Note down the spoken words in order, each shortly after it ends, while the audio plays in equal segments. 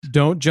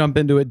Don't jump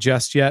into it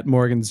just yet.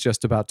 Morgan's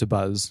just about to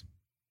buzz.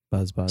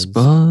 Buzz. Buzz,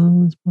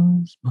 buzz,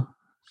 buzz.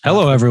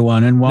 Hello,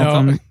 everyone, and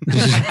welcome.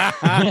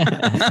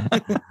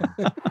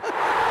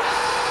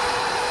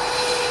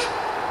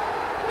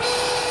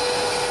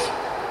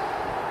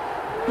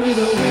 We're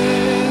the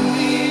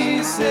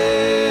Windy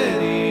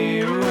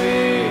City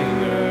Wingers.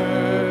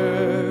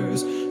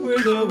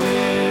 We're the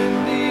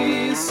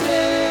Windy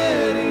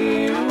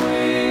City Wingers.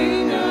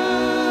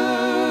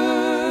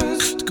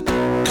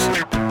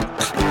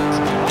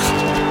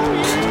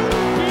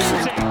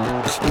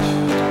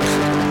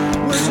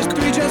 We're just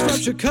three jets from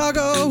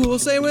Chicago who will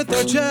say with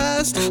our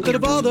chest that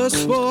of all the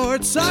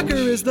sports, soccer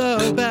is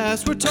the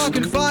best. We're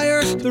talking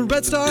fire, the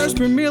Red Stars,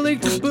 Premier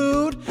League to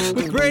boot.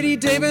 With Brady,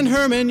 Dave, and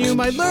Herman, you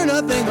might learn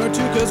a thing or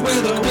two, cause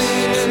we're the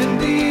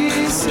Windy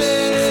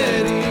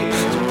City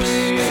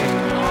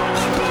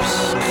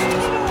Wingers.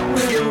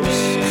 We're the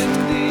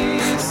Windy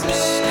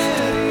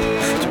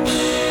City Wingers.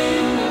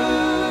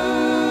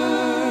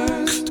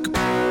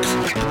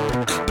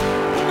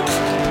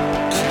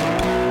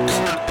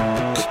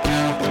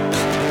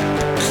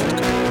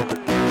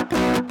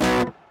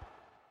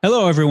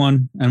 Hello,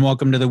 everyone, and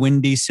welcome to the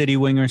Windy City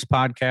Wingers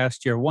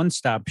podcast, your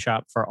one-stop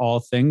shop for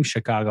all things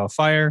Chicago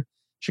Fire,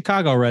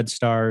 Chicago Red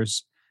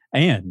Stars,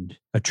 and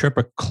a trip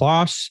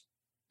across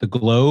the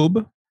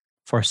globe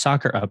for a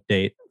soccer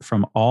update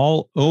from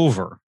all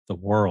over the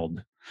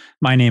world.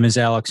 My name is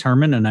Alex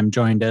Herman, and I'm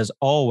joined, as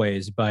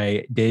always,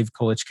 by Dave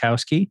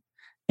Kolichkowski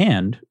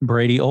and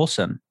Brady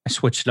Olson. I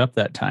switched it up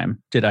that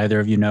time. Did either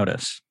of you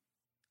notice?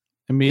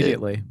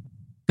 Immediately.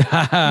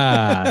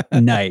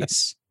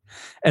 Nice.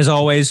 As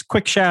always,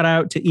 quick shout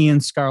out to Ian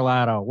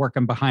Scarlato,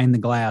 working behind the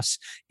glass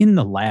in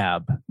the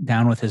lab,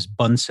 down with his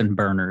Bunsen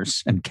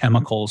burners and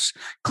chemicals,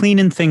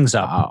 cleaning things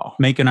up,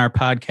 making our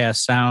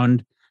podcast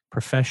sound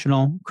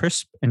professional,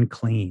 crisp, and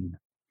clean.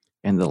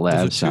 And the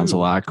lab sounds a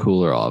lot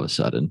cooler all of a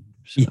sudden.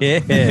 So.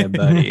 Yeah,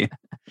 buddy.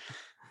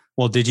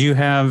 Well, did you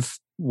have,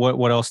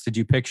 what else did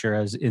you picture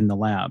as in the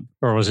lab?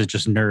 Or was it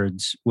just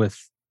nerds with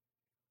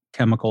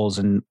chemicals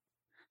and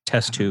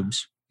test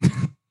tubes?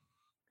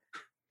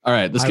 All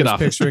right, let's get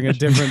off. I was picturing a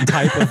different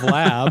type of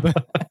lab.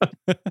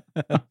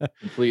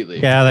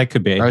 Completely. Yeah, that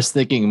could be. I was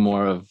thinking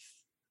more of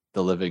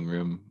the living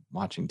room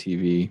watching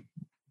TV,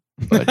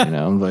 but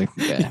like,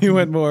 yeah. You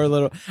went more a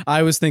little.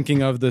 I was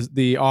thinking of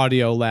the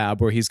audio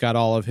lab where he's got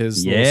all of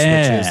his little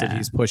switches that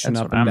he's pushing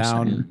up and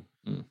down,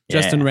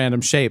 just in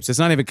random shapes. It's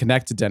not even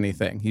connected to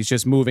anything. He's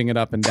just moving it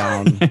up and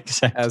down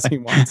exactly. as he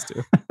wants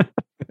to.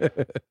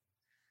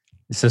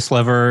 Is this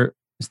lever?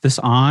 Is this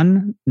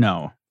on?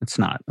 No, it's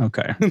not.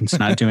 Okay. It's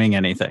not doing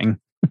anything.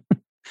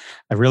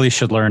 I really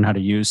should learn how to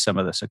use some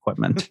of this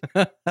equipment.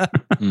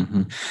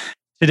 Mm-hmm.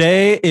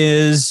 Today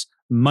is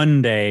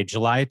Monday,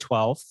 July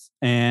 12th,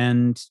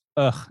 and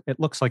it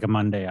looks like a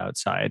Monday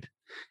outside.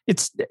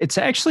 It's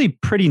actually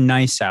pretty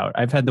nice out.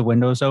 I've had the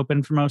windows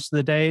open for most of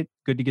the day.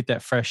 Good to get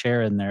that fresh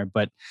air in there,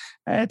 but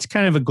it's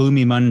kind of a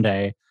gloomy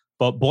Monday.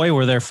 But boy,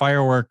 were there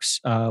fireworks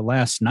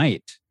last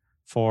night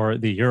for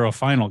the Euro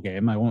final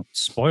game. I won't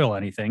spoil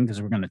anything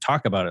because we're going to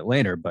talk about it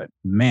later, but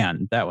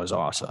man, that was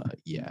awesome.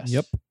 Yes.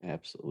 Yep.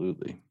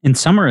 Absolutely. And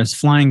summer is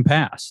flying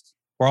past.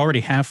 We're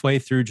already halfway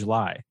through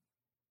July.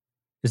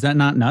 Is that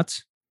not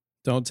nuts?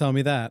 Don't tell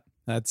me that.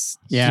 That's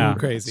so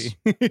crazy.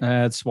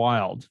 That's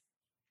wild.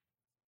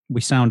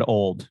 We sound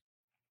old.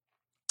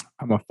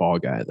 I'm a fall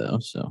guy though,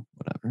 so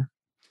whatever.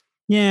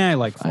 Yeah, I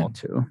like fall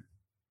too.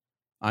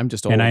 I'm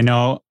just old. And I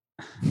know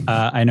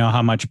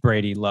how much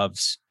Brady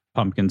loves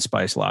pumpkin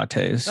spice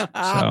lattes.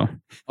 So,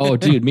 oh,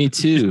 dude, me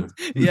too.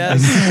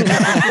 Yes.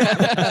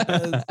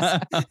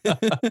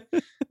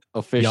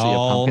 Officially a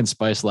pumpkin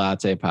spice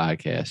latte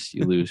podcast.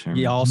 You lose her.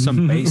 Y'all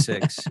some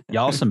basics.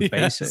 Y'all some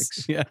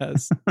basics.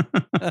 Yes.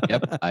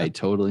 Yep, I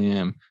totally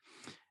am.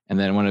 And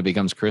then when it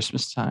becomes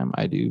Christmas time,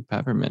 I do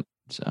peppermint.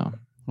 So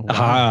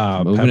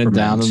moving it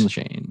down the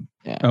chain.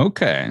 Yeah.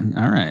 Okay.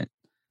 All right.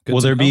 Good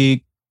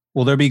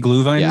Will there be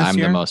Glühwein Yeah, this I'm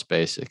year? the most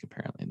basic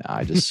apparently. No,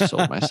 I just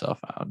sold myself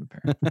out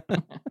apparently.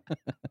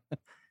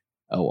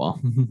 Oh well.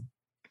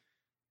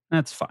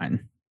 That's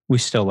fine. We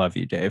still love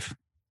you, Dave.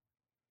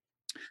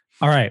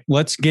 All right,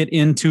 let's get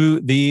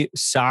into the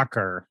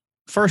soccer.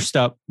 First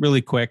up,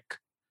 really quick,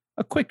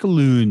 a quick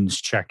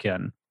Loons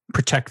check-in.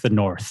 Protect the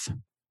North,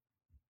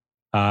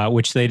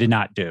 which they did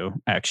not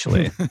do,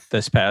 actually,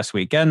 this past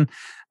weekend.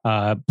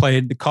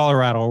 Played the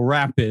Colorado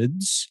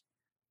Rapids,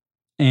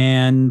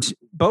 and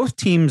both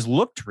teams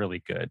looked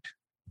really good.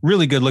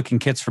 Really good-looking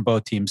kits for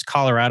both teams.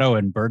 Colorado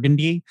in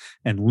burgundy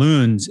and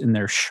Loons in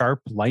their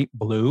sharp light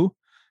blue.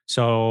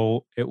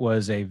 So it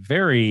was a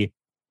very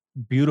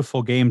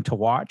beautiful game to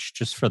watch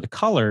just for the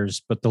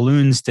colors, but the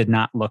Loons did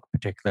not look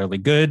particularly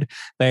good.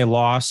 They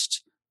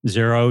lost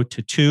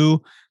 0-2.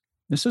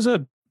 This is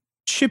a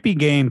chippy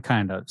game,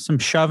 kind of some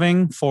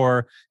shoving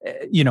for,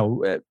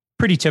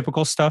 pretty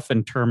typical stuff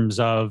in terms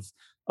of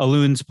a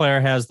Loons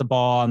player has the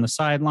ball on the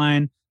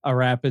sideline. a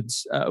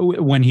Rapids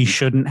when he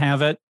shouldn't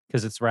have it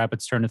because it's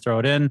Rapids' turn to throw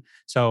it in.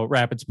 So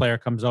Rapids player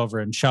comes over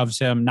and shoves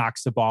him,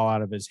 knocks the ball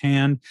out of his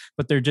hand.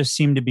 But there just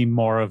seemed to be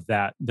more of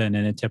that than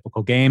in a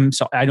typical game.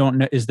 So I don't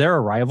know. Is there a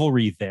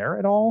rivalry there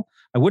at all?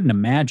 I wouldn't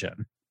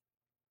imagine.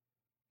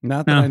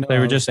 Not that I know. They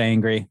were just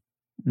angry.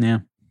 Yeah,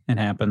 it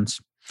happens.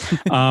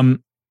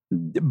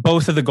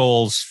 Both of the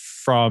goals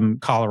from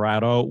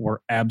Colorado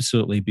were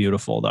absolutely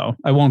beautiful, though.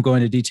 I won't go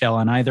into detail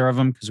on either of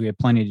them because we have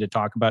plenty to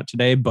talk about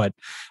today, but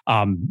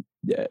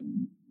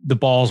the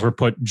balls were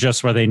put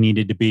just where they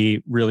needed to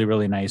be. Really,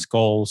 really nice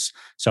goals.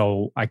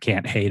 So I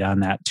can't hate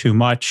on that too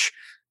much.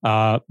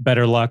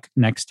 Better luck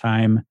next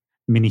time,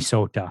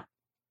 Minnesota.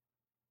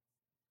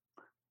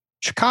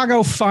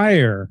 Chicago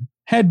Fire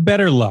had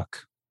better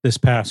luck this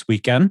past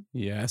weekend.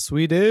 Yes,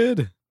 we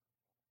did.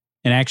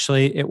 And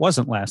actually, it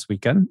wasn't last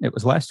weekend. It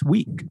was last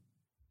week.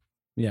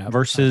 Yeah.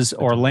 Versus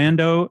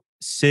Orlando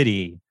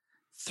City.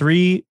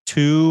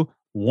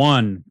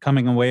 3-2-1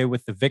 coming away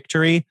with the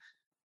victory.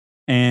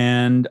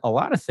 And a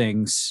lot of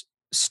things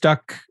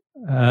stuck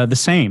the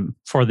same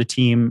for the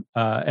team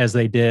as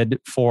they did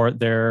for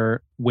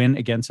their win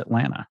against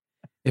Atlanta.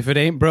 If it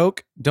ain't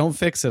broke, don't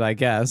fix it, I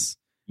guess.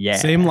 Yeah.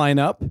 Same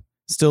lineup.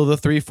 Still the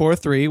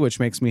 3-4-3, which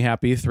makes me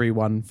happy.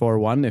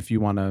 3-1-4-1, if you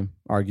want to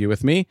argue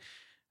with me.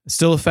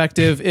 Still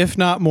effective, if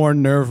not more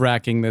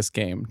nerve-wracking this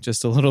game.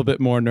 Just a little bit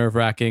more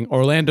nerve-wracking.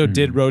 Orlando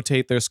did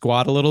rotate their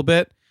squad a little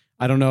bit.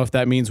 I don't know if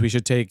that means we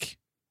should take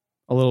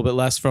a little bit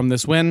less from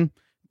this win,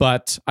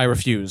 but I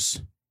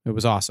refuse. It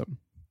was awesome.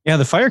 Yeah,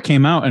 the Fire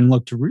came out and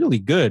looked really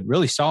good,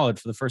 really solid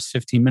for the first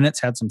 15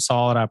 minutes, had some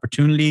solid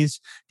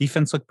opportunities.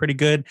 Defense looked pretty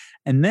good.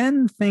 And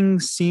then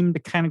things seemed to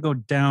kind of go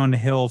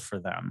downhill for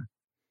them.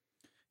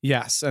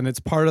 Yes, and it's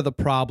part of the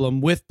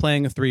problem with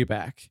playing a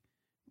 3-back.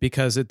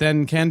 Because it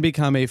then can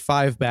become a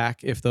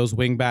 5-back if those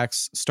wing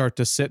backs start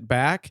to sit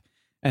back,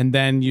 and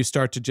then you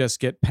start to just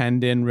get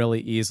penned in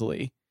really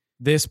easily.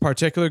 This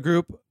particular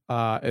group,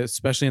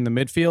 especially in the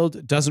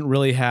midfield, doesn't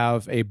really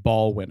have a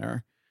ball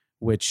winner,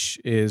 which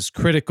is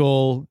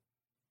critical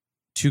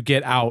to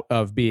get out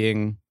of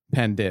being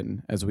penned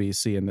in, as we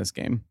see in this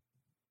game.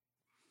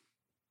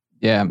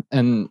 Yeah,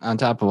 and on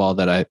top of all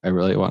that, I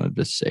really wanted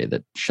to say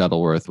that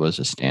Shuttleworth was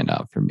a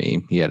standout for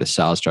me. He had a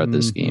solid start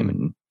this game,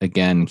 and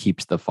again,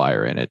 keeps the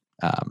fire in it.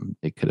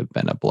 It could have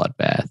been a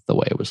bloodbath the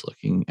way it was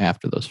looking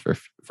after those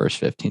first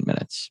 15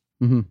 minutes.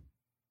 Mm-hmm.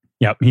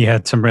 Yep, he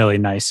had some really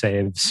nice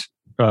saves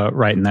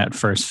right in that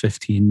first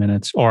 15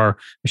 minutes, or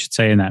I should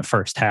say in that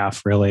first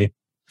half, really.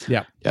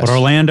 Yeah. Yes. But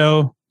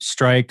Orlando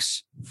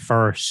strikes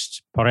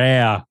first.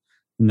 Perea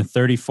in the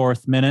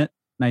 34th minute.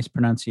 Nice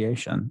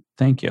pronunciation.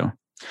 Thank you.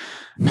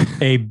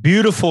 A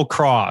beautiful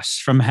cross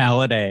from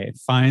Halliday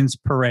finds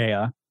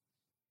Perea.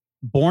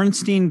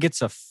 Bornstein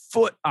gets a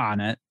foot on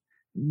it,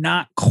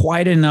 not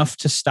quite enough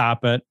to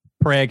stop it.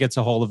 Perea gets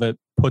a hold of it,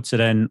 puts it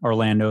in.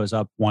 Orlando is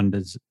up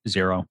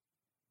 1-0.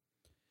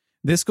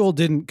 This goal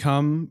didn't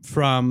come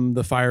from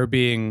the Fire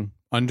being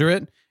under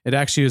it. It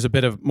actually was a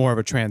bit of more of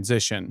a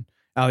transition.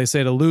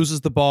 Aliseda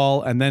loses the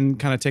ball and then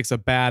kind of takes a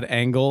bad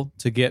angle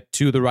to get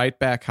to the right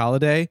back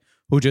Halliday,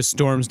 who just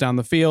storms down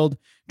the field,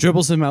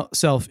 dribbles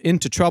himself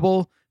into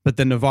trouble, but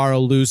then Navarro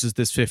loses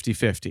this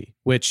 50-50,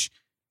 which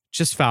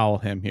just foul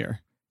him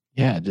here.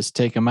 Yeah, just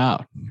take him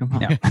out. Come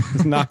on. Yeah,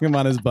 knock him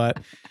on his butt.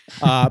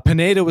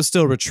 Pineda was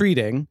still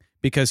retreating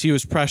because he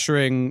was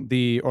pressuring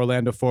the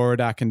Orlando forward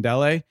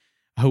Akindele,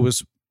 who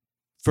was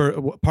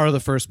for part of the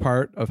first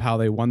part of how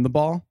they won the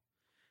ball.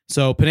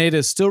 So Pineda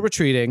is still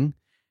retreating.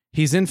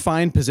 He's in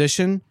fine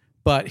position,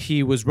 but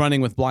he was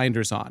running with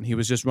blinders on. He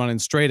was just running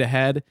straight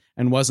ahead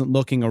and wasn't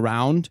looking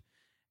around.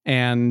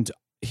 And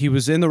he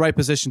was in the right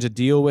position to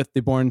deal with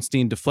the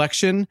Bornstein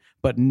deflection,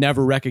 but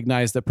never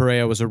recognized that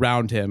Perea was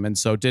around him. And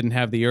so didn't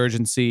have the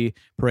urgency.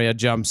 Perea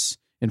jumps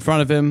in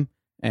front of him,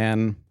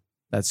 and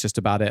that's just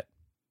about it.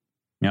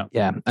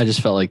 Yeah. I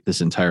just felt like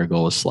this entire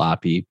goal was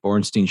sloppy.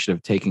 Bornstein should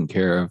have taken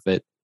care of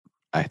it,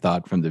 I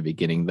thought, from the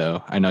beginning,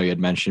 though. I know you had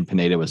mentioned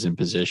Pineda was in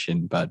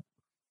position, but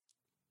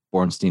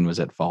Bornstein was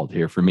at fault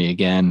here for me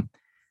again.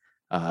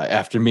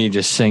 After me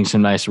just saying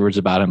some nice words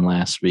about him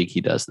last week, he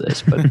does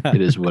this, but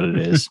it is what it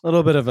is. A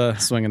little bit of a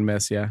swing and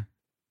miss, yeah.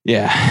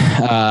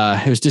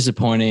 Yeah, it was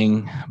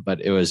disappointing, but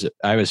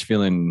I was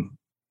feeling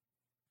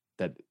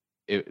that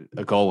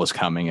a goal was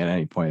coming at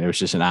any point. It was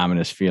just an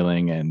ominous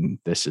feeling, and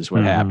this is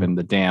what happened.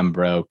 The dam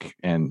broke,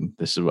 and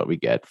this is what we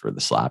get for the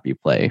sloppy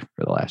play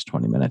for the last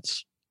 20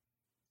 minutes.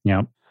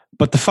 Yeah.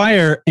 But the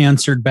Fire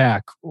answered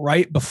back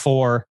right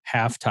before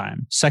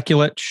halftime.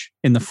 Sekulic,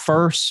 in the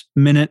first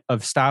minute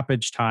of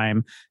stoppage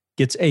time,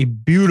 gets a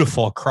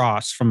beautiful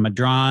cross from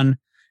Madron,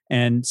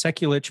 and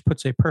Sekulic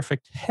puts a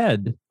perfect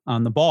head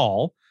on the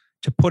ball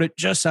to put it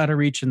just out of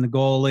reach in the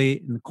goalie,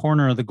 in the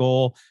corner of the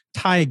goal,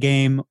 tie a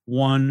game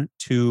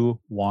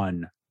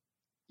 1-1.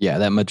 Yeah,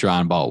 that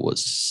Madron ball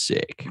was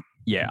sick.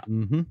 Yeah.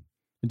 Mm-hmm.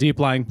 A deep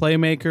lying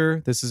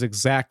playmaker. This is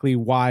exactly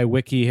why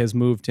Wiki has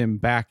moved him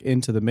back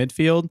into the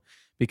midfield.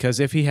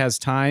 Because if he has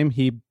time,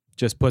 he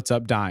just puts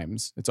up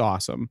dimes. It's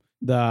awesome.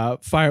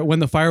 when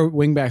the fire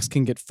wingbacks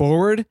can get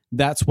forward,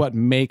 that's what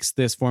makes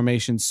this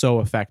formation so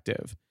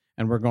effective.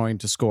 And we're going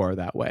to score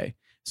that way.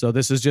 So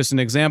this is just an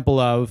example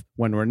of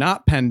when we're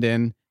not penned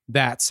in,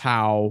 that's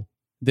how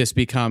this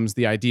becomes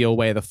the ideal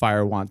way the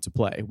Fire want to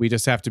play. We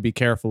just have to be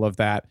careful of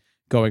that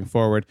going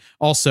forward.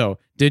 Also,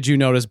 did you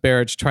notice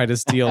Beric try to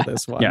steal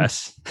this one?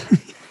 Yes.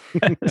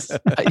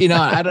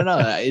 I don't know.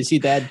 Is he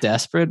that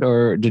desperate,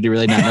 or did he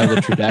really not know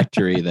the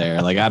trajectory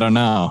there? Like, I don't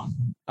know.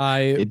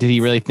 Did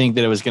he really think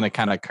that it was going to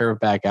kind of curve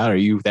back out? Are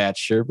you that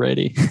sure,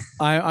 Brady?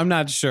 I'm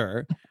not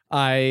sure.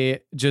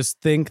 I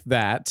just think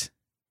that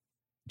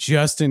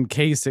just in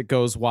case it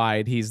goes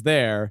wide, he's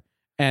there.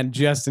 And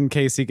just in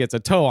case he gets a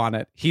toe on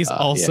it, he's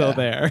also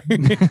there.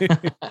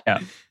 Yeah.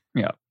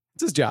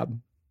 It's his job.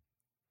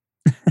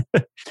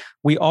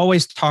 We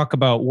always talk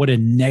about what a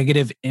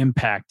negative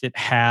impact it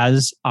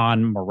has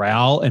on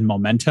morale and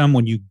momentum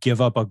when you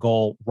give up a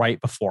goal right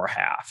before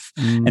half.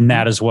 Mm-hmm. And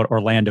that is what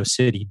Orlando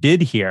City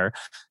did here.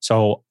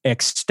 So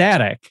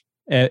ecstatic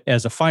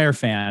as a Fire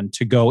fan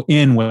to go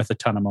in with a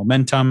ton of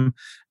momentum.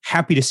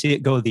 Happy to see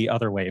it go the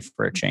other way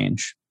for a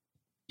change.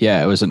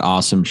 Yeah, it was an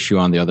awesome shoe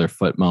on the other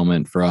foot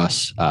moment for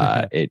us.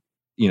 It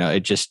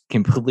just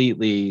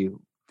completely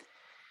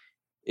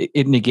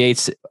it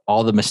negates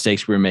all the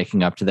mistakes we were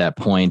making up to that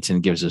point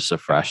and gives us a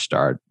fresh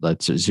start.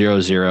 Let's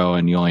 0-0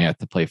 and you only have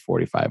to play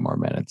 45 more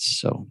minutes.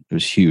 So it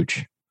was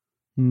huge.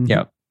 Mm-hmm.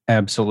 Yeah,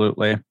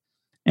 absolutely.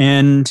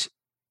 And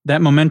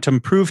that momentum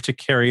proved to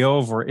carry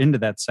over into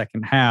that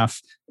second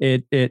half.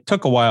 It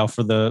took a while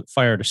for the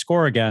Fire to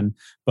score again,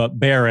 but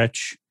Beric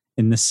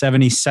in the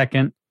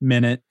 72nd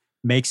minute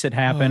makes it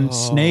happen. Oh.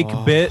 Snake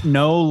bit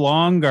no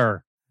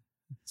longer.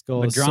 This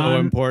goal is so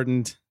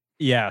important.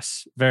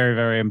 Yes, very,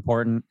 very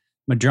important.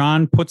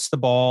 Madron puts the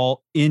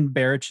ball in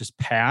Beric's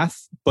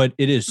path, but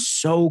it is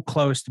so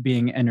close to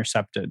being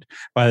intercepted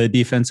by the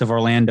defense of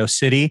Orlando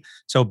City.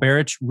 So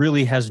Beric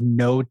really has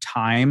no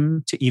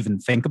time to even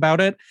think about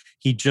it.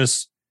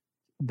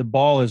 The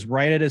ball is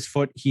right at his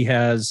foot. He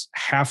has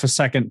half a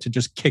second to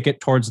just kick it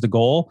towards the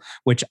goal,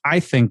 which I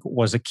think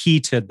was a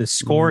key to the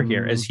score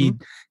here, as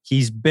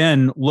he's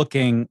been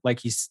looking like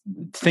he's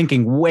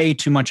thinking way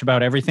too much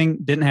about everything.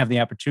 Didn't have the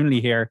opportunity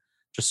here.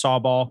 Just saw a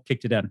ball,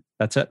 kicked it in.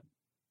 That's it.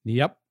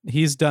 Yep.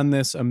 He's done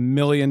this a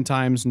million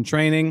times in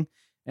training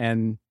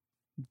and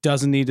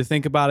doesn't need to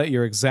think about it.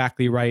 You're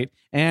exactly right.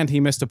 And he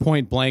missed a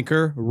point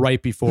blanker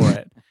right before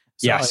it.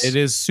 So yes. It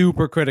is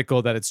super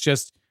critical that it's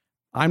just,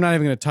 I'm not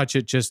even going to touch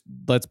it. Just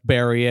let's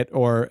bury it,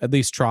 or at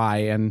least try.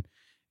 And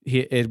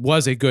it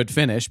was a good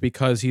finish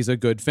because he's a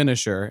good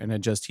finisher, and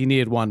he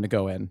needed one to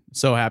go in.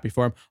 So happy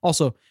for him.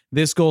 Also,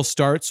 this goal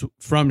starts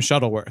from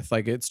Shuttleworth.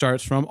 Like, it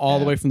starts from all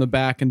the way from the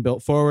back and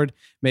built forward,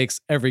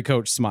 makes every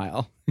coach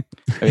smile.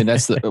 I mean,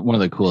 that's one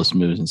of the coolest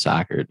moves in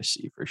soccer to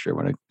see, for sure,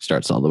 when it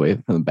starts all the way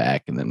from the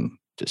back and then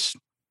just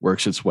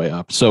works its way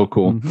up. So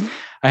cool. Mm-hmm.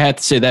 I had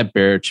to say that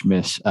Beric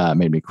miss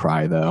made me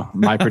cry, though.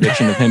 My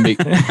prediction of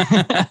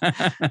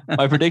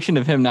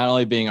him not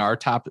only being our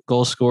top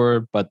goal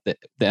scorer, but the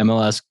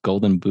MLS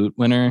Golden Boot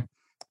winner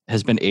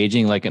has been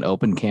aging like an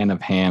open can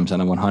of hams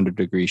on a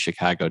 100-degree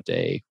Chicago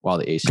day while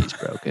the AC is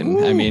broken.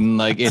 Ooh, I mean,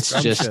 like,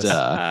 it's just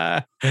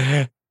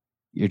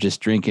you're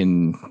just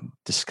drinking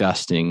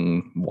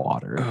disgusting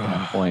water at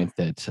one point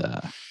that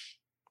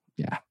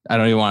I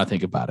don't even want to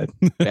think about it.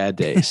 Bad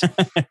days.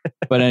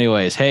 But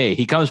anyways, hey,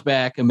 he comes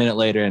back a minute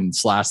later and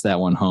slots that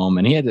one home.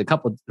 And he had a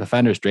couple of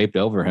defenders draped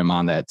over him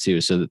on that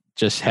too. So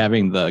just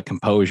having the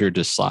composure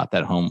to slot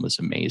that home was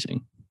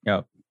amazing.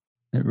 Yep,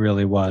 it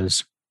really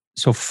was.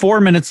 So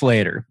 4 minutes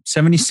later,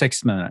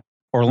 76th minute,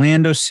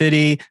 Orlando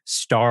City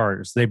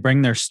Stars. They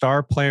bring their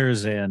star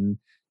players in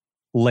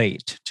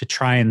late to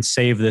try and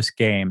save this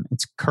game.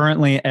 It's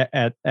currently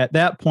at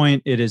that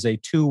point, it is a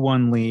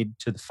 2-1 lead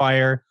to the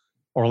Fire.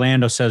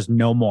 Orlando says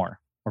no more.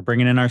 We're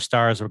bringing in our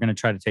stars. We're going to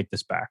try to take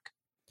this back.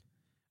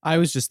 I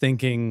was just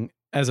thinking,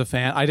 as a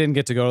fan, I didn't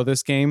get to go to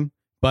this game,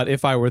 but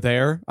if I were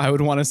there, I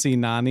would want to see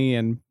Nani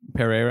and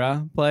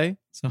Pereira play.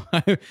 So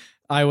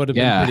I would have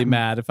been pretty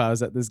mad if I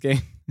was at this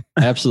game.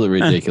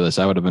 Absolutely ridiculous.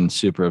 I would have been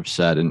super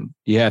upset. And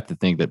you have to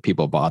think that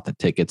people bought the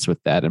tickets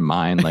with that in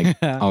mind. Like,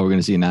 oh, we're going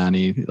to see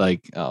Nani.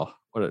 Like, oh,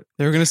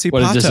 they were going to see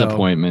what Pato. A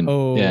disappointment.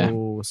 Oh, yeah.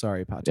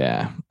 Sorry,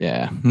 Pato.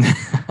 Yeah.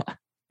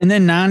 And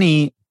then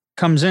Nani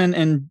comes in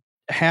and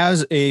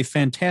has a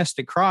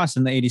fantastic cross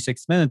in the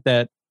 86th minute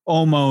that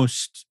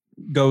almost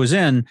goes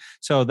in.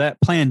 So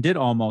that plan did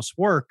almost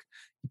work.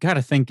 You got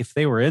to think if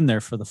they were in there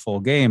for the full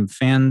game,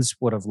 fans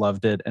would have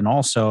loved it. And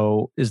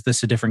also, is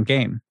this a different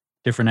game,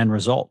 different end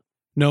result?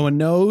 No one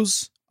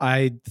knows.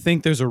 I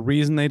think there's a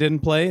reason they didn't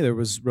play. There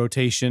was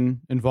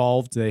rotation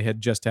involved. They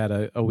had just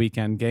had a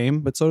weekend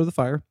game, but so did the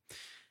Fire.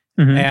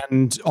 Mm-hmm.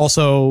 And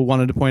also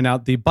wanted to point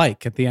out the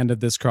bike at the end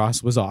of this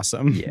cross was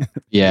awesome.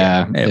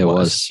 Yeah, it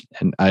was.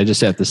 And I just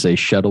have to say,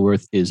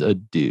 Shuttleworth is a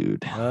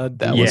dude.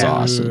 That was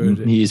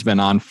awesome. He's been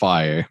on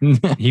fire.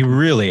 He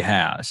really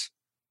has.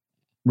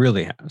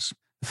 Really has.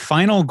 The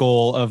final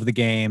goal of the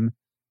game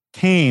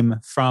came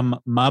from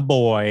my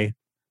boy,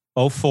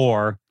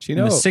 04, in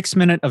the 6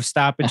 minute of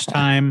stoppage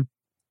time.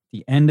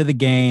 the end of the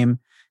game,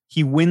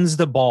 he wins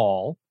the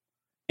ball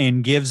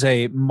and gives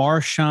a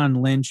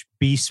Marshawn Lynch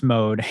beast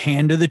mode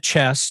hand to the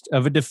chest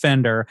of a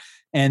defender.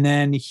 And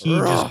then he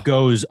just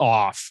goes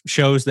off,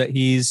 shows that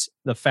he's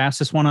the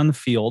fastest one on the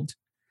field.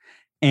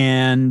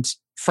 And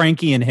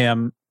Frankie and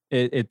him,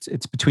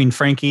 it's between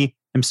Frankie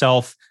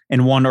himself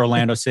and one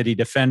Orlando City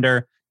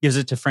defender. Gives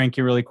it to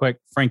Frankie really quick.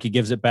 Frankie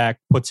gives it back,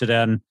 puts it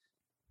in.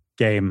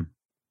 Game.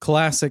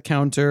 Classic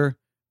counter.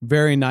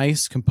 Very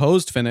nice,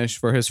 composed finish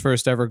for his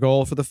first ever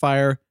goal for the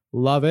Fire.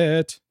 Love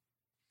it.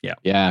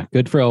 Yeah.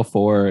 Good for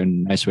 04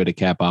 and nice way to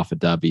cap off a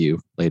W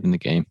late in the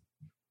game.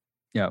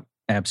 Yeah,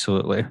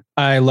 absolutely.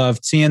 I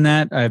loved seeing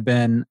that. I've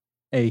been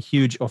a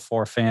huge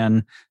 04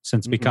 fan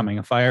since becoming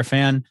a Fire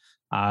fan.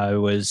 I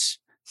was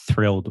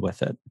thrilled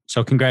with it.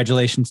 So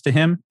congratulations to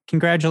him.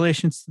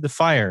 Congratulations to the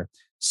Fire.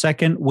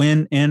 Second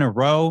win in a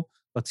row.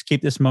 Let's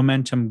keep this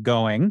momentum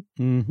going.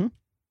 Mm-hmm.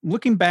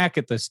 Looking back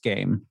at this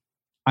game,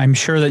 I'm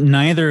sure that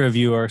neither of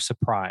you are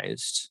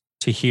surprised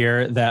to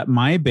hear that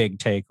my big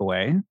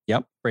takeaway,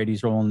 yep,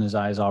 Brady's rolling his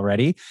eyes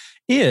already,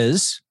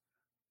 is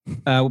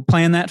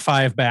playing that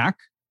 5-back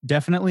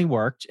definitely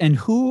worked. And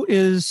who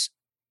is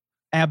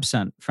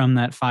absent from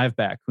that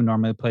 5-back who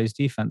normally plays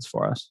defense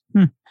for us?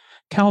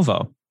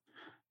 Calvo.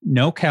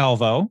 No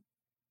Calvo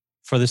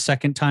for the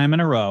second time in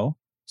a row,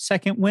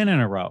 second win in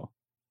a row.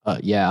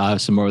 Yeah, I'll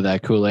have some more of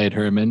that Kool-Aid,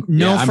 Herman.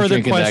 No I'm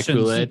further drinking that questions.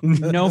 Kool-Aid.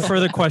 No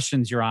further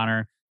questions, Your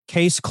Honor.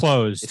 Case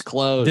closed. It's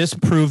closed. This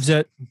proves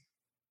it.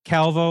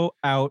 Calvo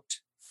out,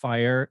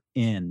 Fire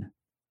in.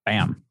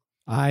 Bam.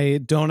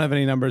 I don't have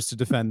any numbers to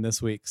defend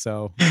this week,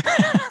 so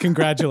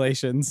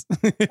congratulations.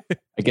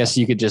 I guess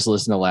you could just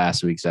listen to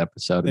last week's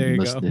episode There and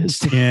you listen go. to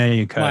his. Yeah,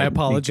 you could. My You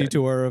apology could.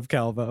 tour of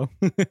Calvo.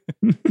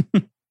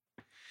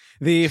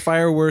 The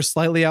Fire were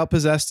slightly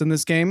outpossessed in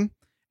this game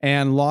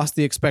and lost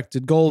the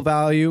expected goal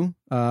value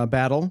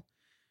battle.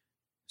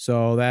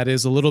 So that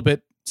is a little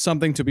bit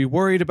something to be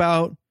worried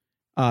about.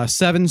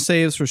 7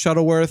 saves for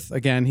Shuttleworth.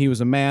 Again, he was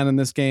a man in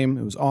this game.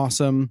 It was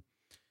awesome.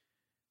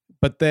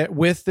 But that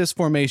with this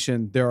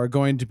formation, there are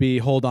going to be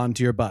hold on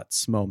to your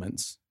butts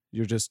moments.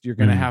 You're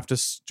going to have to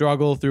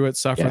struggle through it,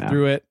 suffer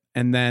through it,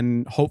 and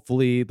then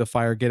hopefully the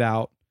Fire get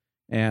out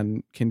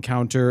and can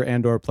counter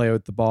and or play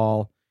with the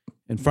ball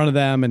in front of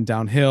them and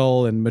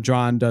downhill. And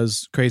Madron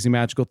does crazy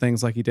magical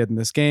things like he did in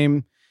this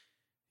game.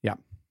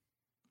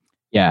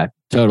 Yeah,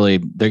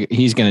 totally.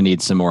 He's going to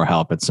need some more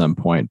help at some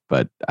point,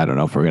 but I don't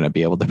know if we're going to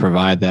be able to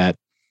provide that.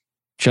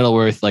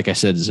 Shuttleworth, like I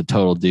said, is a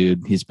total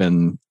dude. He's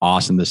been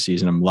awesome this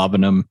season. I'm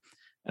loving him.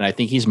 And I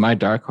think he's my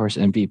dark horse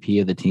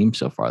MVP of the team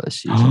so far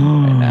this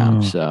season right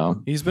now.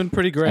 So He's been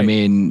pretty great. I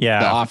mean, Yeah,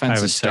 the I offense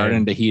would is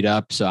starting to heat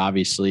up. So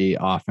obviously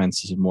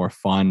offense is more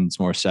fun. It's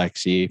more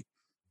sexy.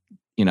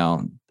 You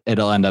know,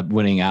 it'll end up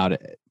winning out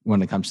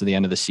when it comes to the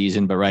end of the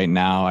season. But right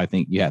now, I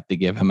think you have to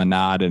give him a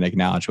nod and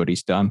acknowledge what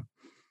he's done.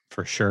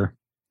 For sure.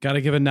 Got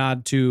to give a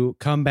nod to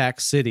Comeback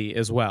City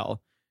as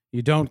well.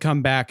 You don't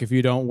come back if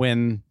you don't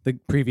win the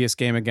previous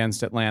game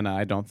against Atlanta,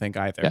 I don't think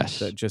either. Yes.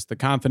 Just the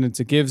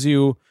confidence it gives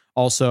you.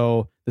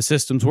 Also, the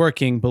system's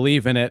working.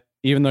 Believe in it.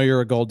 Even though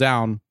you're a goal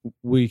down,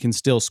 we can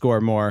still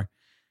score more.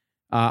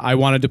 I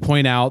wanted to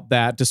point out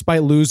that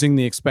despite losing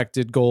the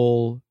expected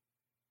goal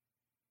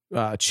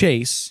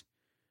chase,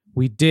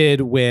 we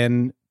did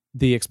win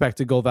the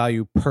expected goal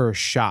value per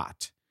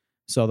shot.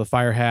 So the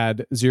Fire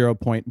had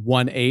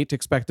 0.18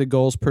 expected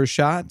goals per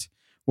shot,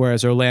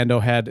 whereas Orlando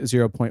had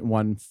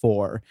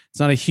 0.14. It's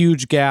not a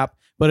huge gap,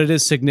 but it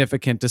is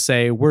significant to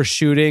say we're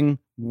shooting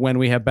when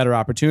we have better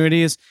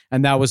opportunities,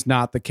 and that was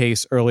not the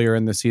case earlier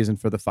in the season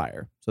for the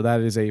Fire. So that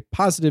is a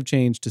positive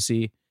change to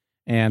see,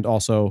 and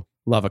also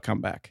love a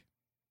comeback.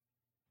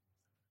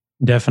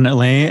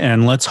 Definitely.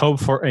 And let's hope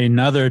for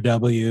another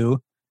W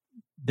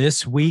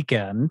this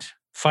weekend.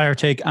 Fire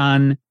take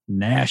on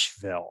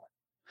Nashville.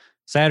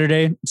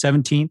 Saturday,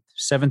 17th,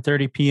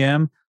 7:30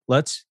 p.m.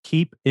 Let's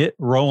keep it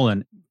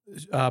rolling.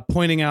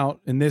 Pointing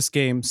out in this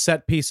game,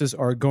 set pieces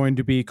are going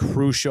to be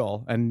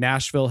crucial, and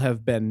Nashville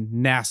have been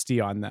nasty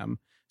on them.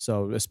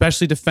 So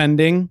especially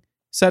defending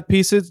set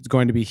pieces, it's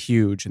going to be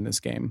huge in this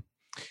game.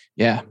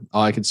 Yeah.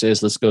 All I can say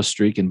is let's go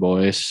streaking,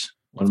 boys.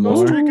 One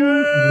more.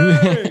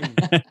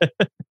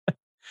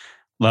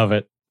 Love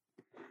it.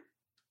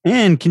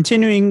 And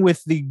continuing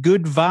with the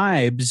good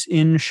vibes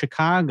in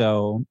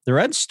Chicago, the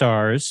Red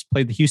Stars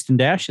played the Houston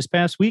Dash this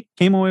past week,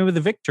 came away with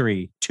a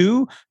victory,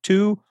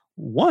 2-1.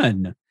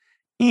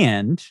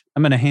 And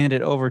I'm going to hand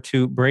it over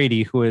to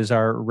Brady, who is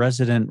our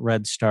resident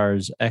Red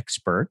Stars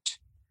expert.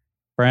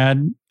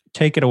 Brad,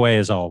 take it away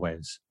as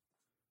always.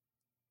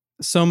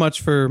 So much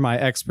for my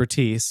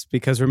expertise,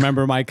 because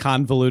remember my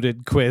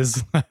convoluted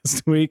quiz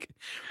last week,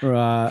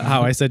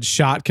 how I said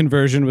shot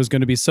conversion was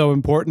going to be so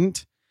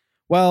important.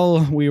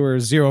 Well, we were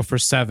 0 for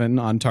 7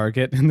 on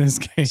target in this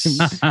game,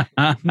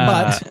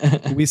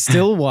 but we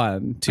still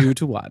won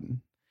 2-1.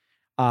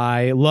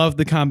 I love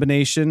the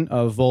combination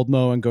of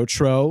Voldmo and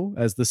Gautreau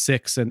as the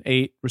 6 and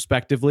 8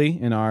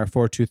 respectively in our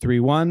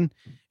 4-2-3-1.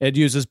 It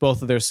uses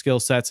both of their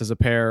skill sets as a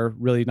pair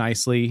really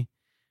nicely.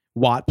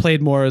 Watt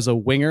played more as a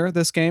winger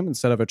this game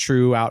instead of a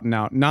true out and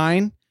out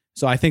 9,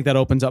 So I think that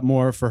opens up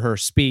more for her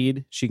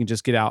speed. She can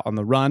just get out on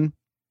the run.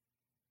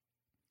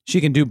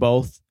 She can do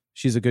both.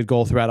 She's a good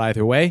goal threat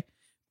either way.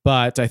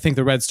 But I think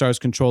the Red Stars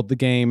controlled the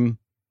game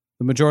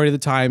the majority of the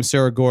time.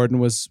 Sarah Gordon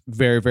was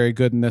very, very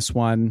good in this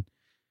one.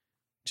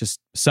 Just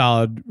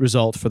solid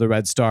result for the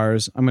Red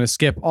Stars. I'm going to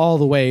skip all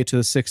the way to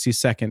the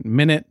 62nd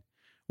minute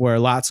where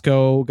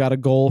Latsko got a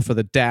goal for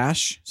the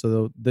Dash.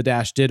 So the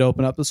Dash did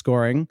open up the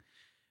scoring.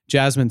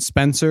 Jasmine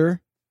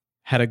Spencer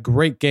had a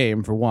great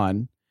game for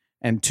one.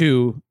 And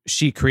two,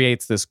 she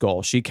creates this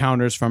goal. She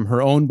counters from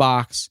her own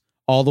box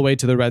all the way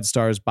to the Red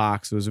Stars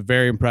box. It was a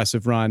very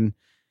impressive run.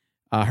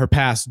 Her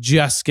pass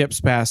just skips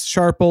past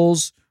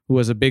Sharples, who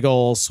was a big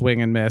old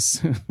swing and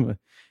miss.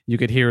 You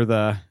could hear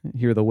the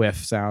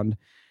whiff sound.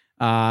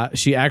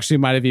 She actually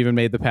might have even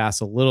made the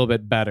pass a little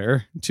bit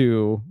better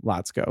to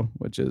Latsko,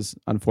 which is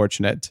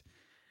unfortunate.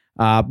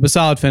 But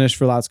solid finish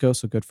for Latsko,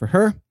 so good for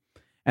her.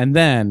 And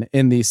then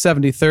in the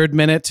 73rd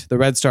minute, the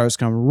Red Stars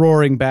come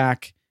roaring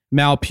back.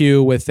 Mal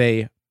Pugh with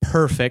a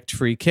perfect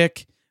free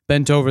kick,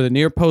 bent over the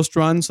near post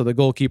run, so the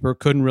goalkeeper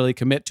couldn't really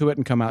commit to it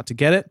and come out to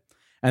get it.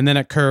 And then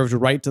it curved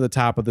right to the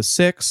top of the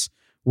 6,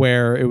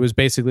 where it was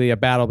basically a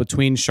battle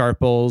between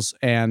Sharples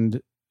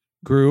and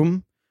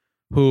Groom,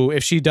 who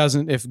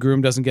if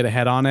Groom doesn't get a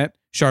head on it,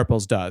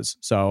 Sharples does.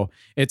 So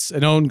it's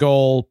an own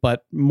goal,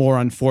 but more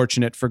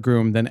unfortunate for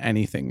Groom than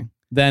anything.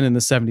 Then in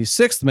the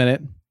 76th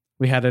minute,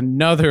 we had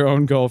another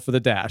own goal for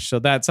the Dash. So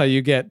that's how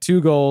you get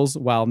 2 goals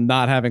while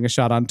not having a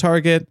shot on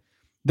target.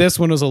 This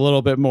one was a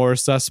little bit more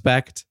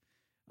suspect.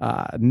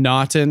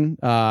 Naughton,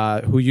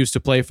 who used to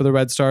play for the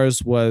Red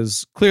Stars,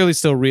 was clearly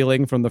still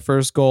reeling from the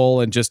first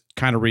goal and just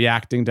kind of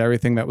reacting to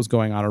everything that was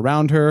going on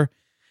around her.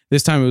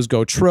 This time it was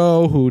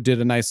Gautreau, who did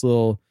a nice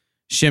little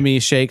shimmy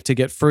shake to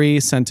get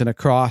free, sent it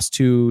across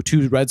to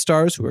 2 Red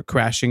Stars who were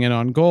crashing in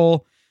on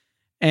goal.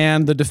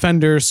 And the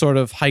defender sort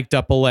of hiked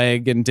up a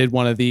leg and did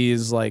one of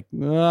these, like,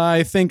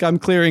 I think I'm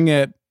clearing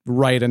it,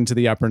 right into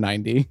the upper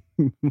 90.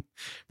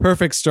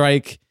 Perfect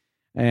strike.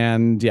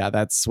 And yeah,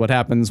 that's what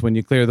happens when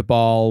you clear the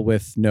ball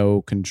with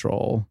no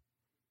control.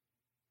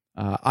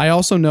 I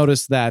also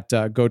noticed that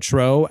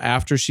Gautreau,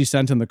 after she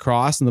sent in the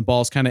cross and the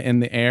ball's kind of in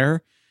the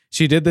air,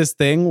 she did this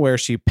thing where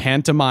she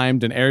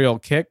pantomimed an aerial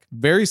kick,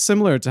 very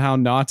similar to how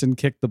Naughton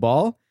kicked the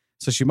ball.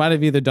 So she might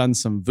have either done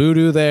some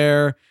voodoo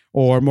there,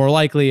 or more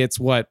likely it's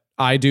what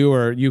I do,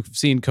 or you've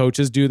seen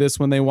coaches do this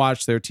when they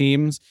watch their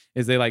teams,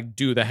 is they like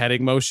do the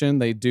heading motion,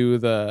 they do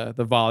the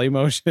volley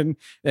motion,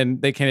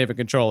 and they can't even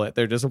control it.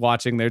 They're just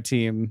watching their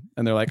team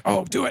and they're like,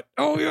 oh, do it.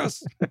 Oh,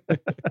 yes.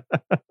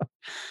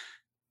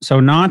 So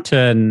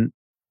Naughton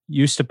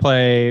used to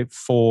play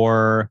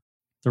for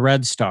the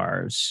Red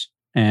Stars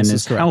and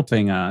is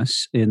helping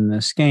us in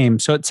this game.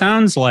 So it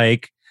sounds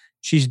like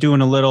she's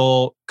doing a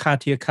little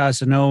Katya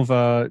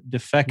Casanova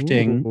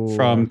defecting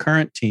from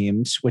current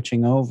team,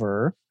 switching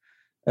over.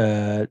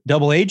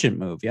 Double agent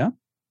move, yeah?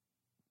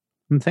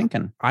 I'm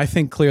thinking. I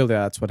think clearly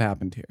that's what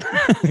happened here.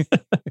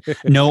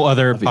 No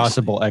other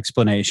possible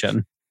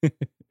explanation.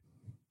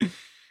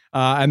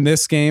 And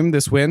this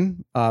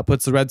win,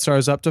 puts the Red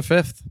Stars up to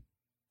 5th,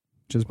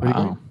 which is pretty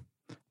great.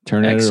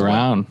 Turning it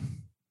around.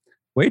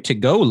 Way to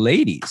go,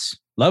 ladies.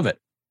 Love it.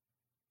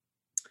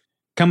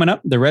 Coming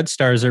up, the Red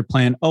Stars are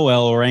playing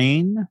OL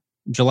Reign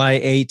July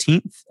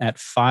 18th at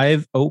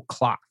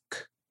 5:00.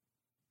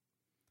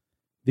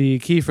 The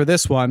key for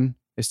this one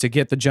is to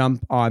get the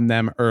jump on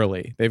them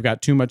early. They've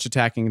got too much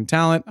attacking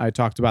talent. I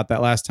talked about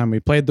that last time we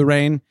played the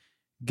Reign.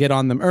 Get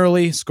on them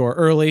early, score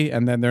early,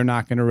 and then they're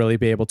not going to really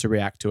be able to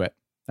react to it.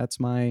 That's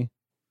my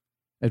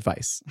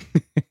advice.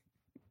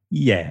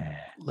 Yeah.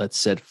 Let's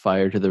set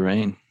fire to the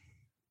Reign.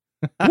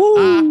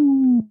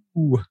 Woo!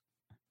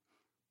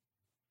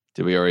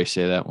 Did we already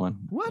say that one?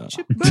 Watch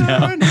it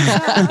burn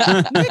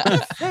make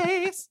the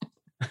face.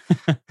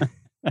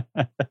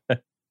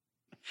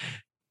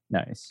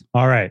 Nice.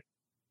 All right.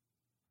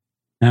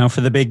 Now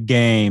for the big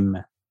game.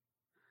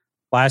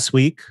 Last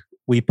week,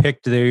 we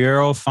picked the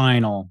Euro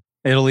final,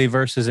 Italy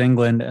versus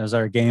England, as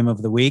our game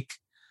of the week.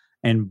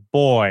 And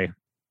boy,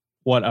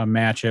 what a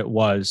match it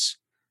was.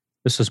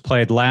 This was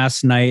played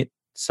last night,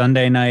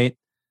 Sunday night.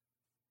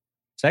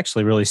 It's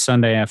actually really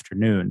Sunday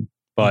afternoon,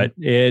 but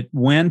it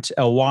went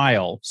a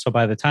while. So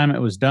by the time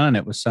it was done,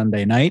 it was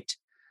Sunday night.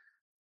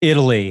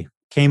 Italy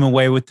came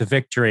away with the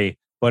victory,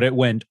 but it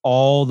went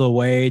all the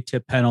way to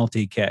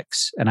penalty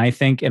kicks. And I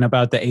think in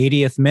about the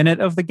 80th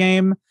minute of the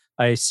game,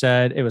 I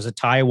said it was a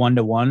tie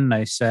 1-1. And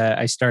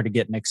I started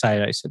getting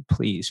excited. I said,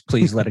 please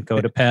let it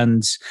go to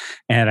pens.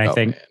 And I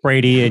think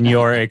Brady, in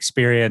your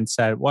experience,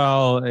 said,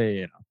 well,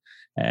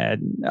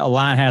 and a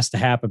lot has to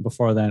happen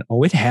before then.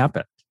 Oh, it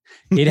happened.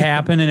 It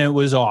happened, and it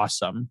was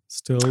awesome.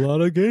 Still a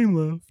lot of game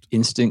left.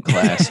 Instant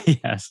class.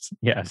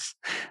 Yes.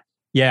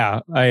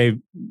 Yeah,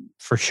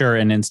 for sure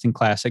an instant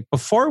classic.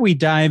 Before we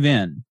dive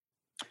in,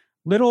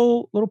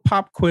 little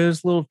pop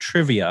quiz, little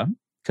trivia,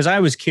 because I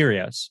was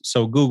curious,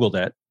 so Googled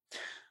it.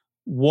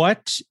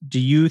 What do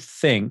you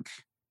think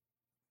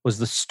was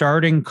the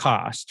starting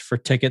cost for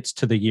tickets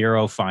to the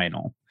Euro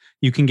final?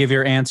 You can give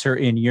your answer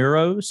in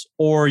euros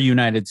or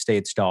United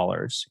States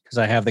dollars because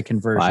I have the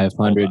conversion.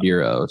 500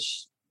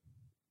 euros.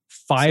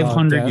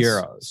 500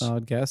 euros.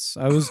 Solid guess.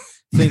 I was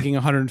thinking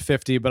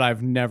 150, but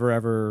I've never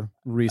ever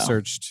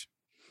researched.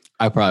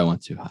 I probably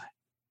went too high.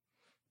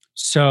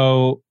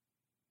 So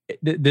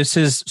this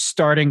is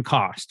starting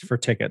cost for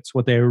tickets,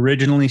 what they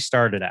originally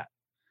started at.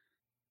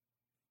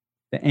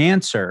 The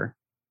answer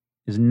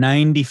is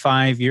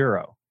 95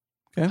 euro.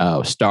 Okay.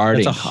 Oh,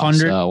 starting That's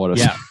 100. Cost. Oh, what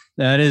Yeah,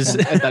 that is.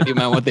 I thought you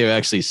meant what they were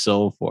actually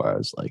sold for. I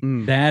was like,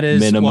 That is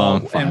minimum.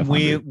 well, and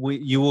we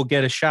you will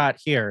get a shot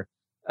here.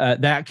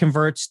 That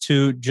converts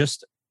to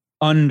just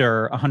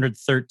under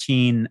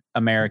 113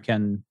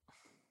 American,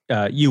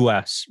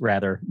 U.S.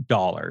 rather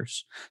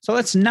dollars. So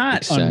that's not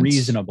Makes sense.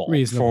 unreasonable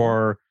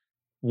for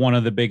one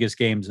of the biggest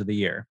games of the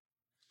year.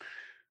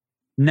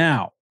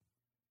 Now,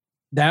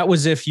 that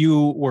was if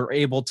you were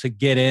able to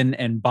get in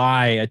and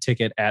buy a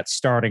ticket at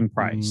starting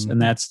price,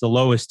 and that's the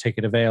lowest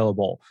ticket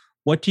available.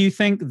 What do you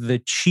think the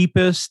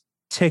cheapest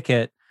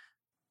ticket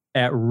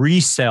at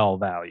resale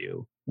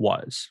value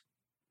was?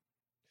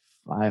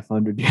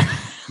 500.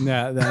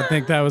 Yeah, I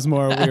think that was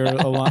more we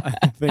were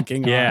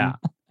thinking. Yeah.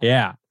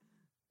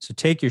 So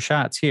take your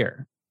shots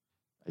here.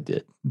 I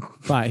did.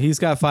 Fine. He's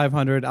got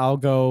 500. I'll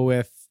go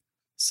with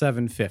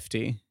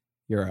 750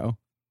 euro.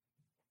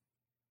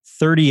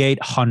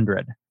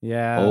 3,800.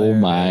 Yeah. Oh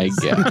my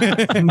God.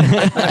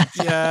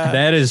 Yeah.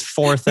 That is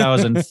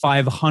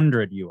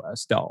 4,500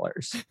 US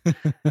dollars.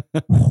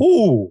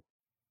 Whoo.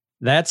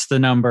 That's the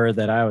number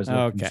that I was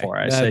looking for.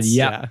 I said,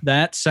 yeah,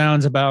 that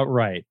sounds about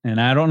right. And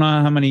I don't know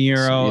how many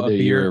euro So either a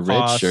beer you're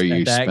costs rich or you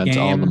at that spent game.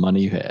 all the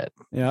money you had.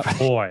 Yeah.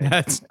 Boy.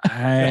 That's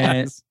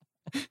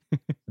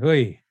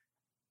Oy.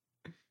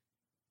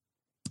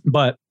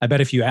 But I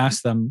bet if you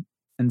asked them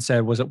and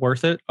said, was it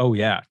worth it? Oh,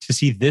 yeah. To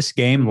see this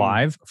game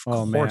live,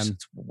 of course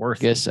it's worth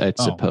I guess I'd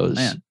suppose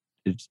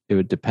it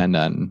would depend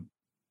on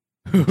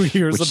who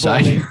you're which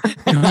supporting.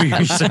 who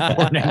you're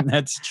supporting.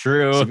 That's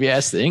true. So if you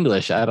ask the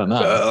English, I don't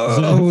know.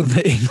 Oh,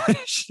 the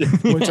English.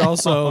 Which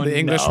also Oh, the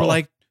English were no.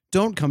 like,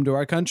 don't come to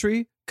our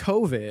country.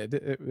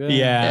 COVID.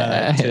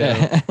 Yeah.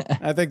 that too.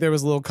 I think there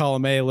was a little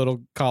column A, a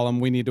little column,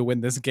 we need to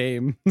win this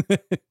game.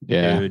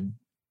 Yeah. Dude.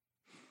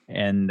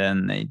 And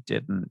then they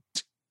didn't.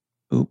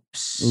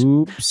 Oops.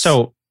 Oops.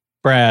 So,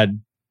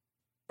 Brad,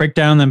 break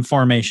down them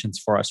formations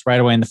for us right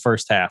away in the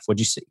first half. What'd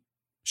you see?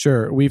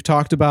 Sure. We've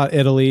talked about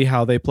Italy,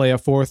 how they play a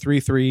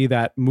 4-3-3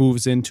 that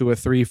moves into a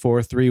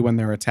 3-4-3 when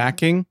they're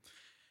attacking.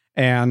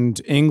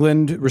 And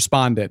England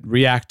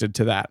reacted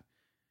to that.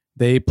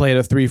 They played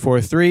a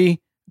 3-4-3,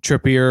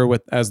 Trippier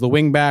as the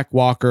wing back,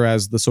 Walker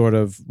as the sort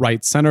of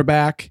right center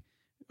back,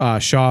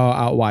 Shaw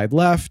out wide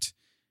left.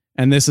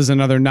 And this is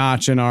another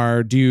notch in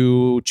our, do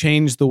you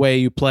change the way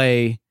you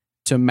play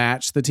to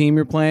match the team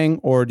you're playing,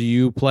 or do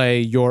you play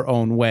your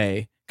own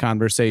way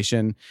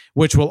conversation,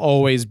 which will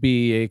always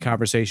be a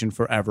conversation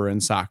forever in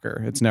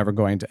soccer. It's never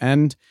going to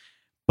end.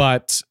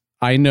 But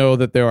I know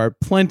that there are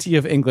plenty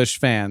of English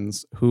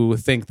fans who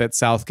think that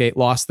Southgate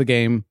lost the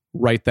game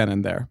right then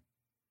and there.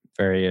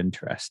 Very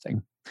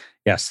interesting.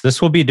 Yes,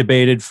 this will be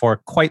debated for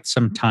quite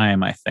some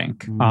time, I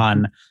think,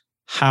 on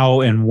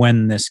how and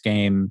when this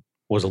game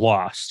was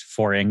lost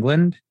for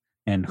England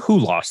and who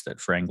lost it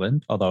for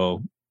England,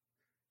 although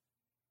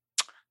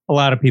a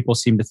lot of people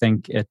seem to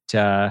think it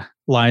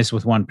lies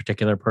with one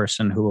particular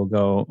person who will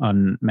go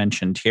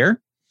unmentioned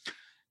here.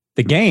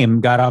 The game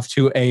got off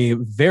to a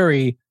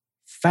very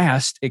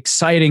fast,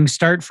 exciting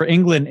start for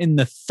England. In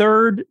the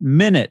 3rd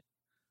minute,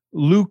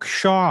 Luke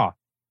Shaw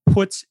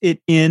puts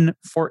it in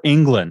for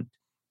England.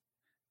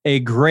 A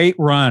great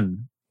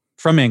run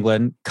from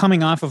England,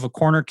 coming off of a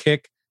corner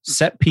kick,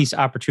 set piece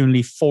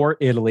opportunity for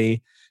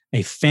Italy.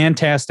 A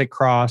fantastic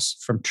cross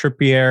from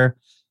Trippier.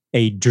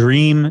 A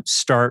dream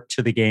start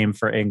to the game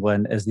for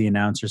England, as the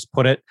announcers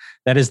put it.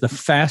 That is the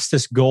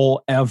fastest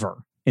goal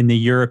ever in the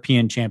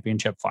European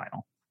Championship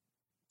final.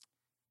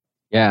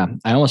 Yeah,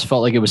 I almost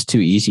felt like it was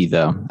too easy,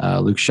 though.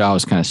 Luke Shaw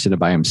was kind of sitting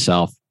by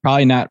himself.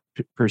 Probably not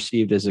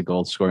perceived as a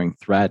goal-scoring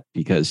threat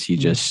because he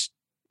just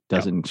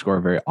doesn't score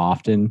very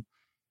often.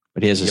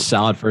 But he has a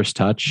solid first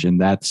touch,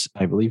 and that's,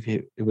 I believe,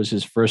 it was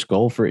his first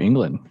goal for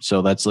England.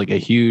 So that's like a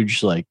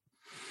huge, like,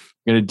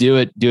 you're going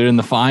to do it in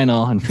the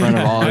final in front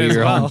of all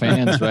your home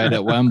fans, right,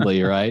 at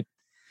Wembley, right?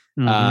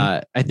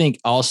 I think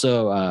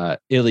also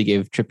Italy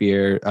gave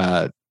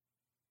Trippier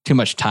too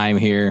much time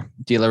here.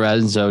 Di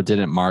Lorenzo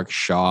didn't mark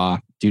Shaw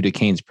due to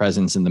Kane's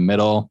presence in the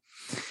middle.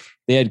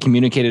 They had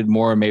communicated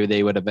more. Maybe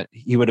he would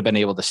have been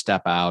able to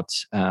step out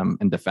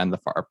and defend the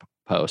far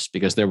post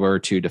because there were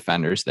 2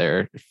 defenders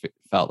there. It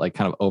felt like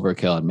kind of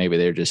overkill, and maybe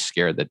they were just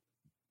scared that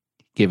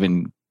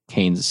given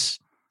Kane's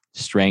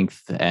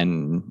strength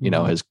and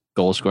his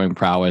goal scoring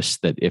prowess,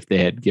 that if they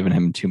had given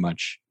him too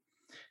much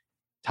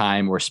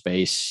time or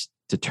space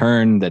to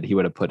turn, that he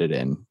would have put it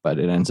in. But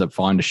it ends up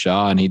falling to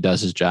Shaw, and he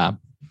does his job.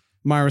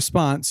 My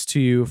response to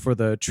you for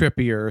the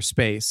Trippier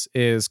space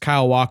is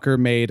Kyle Walker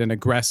made an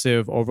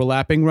aggressive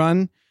overlapping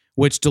run,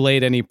 which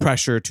delayed any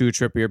pressure to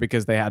Trippier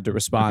because they had to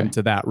respond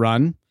to that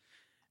run.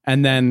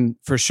 And then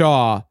for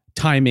Shaw,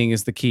 timing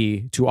is the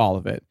key to all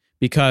of it,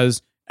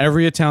 because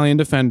every Italian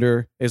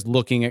defender is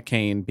looking at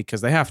Kane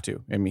because they have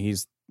to. I mean,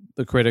 he's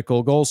the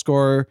critical goal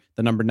scorer,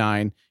 the number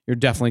 9. You're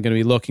definitely going to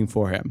be looking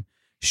for him.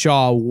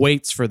 Shaw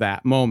waits for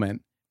that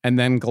moment and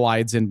then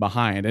glides in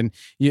behind. And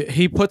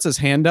he puts his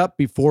hand up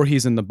before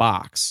he's in the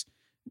box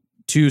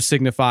to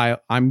signify,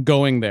 I'm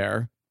going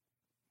there.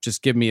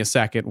 Just give me a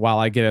second while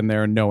I get in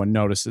there and no one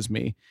notices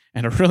me.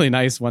 And a really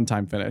nice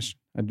one-time finish.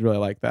 I'd really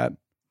like that.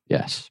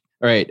 Yes.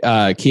 All right.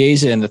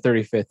 Chiesa in the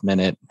 35th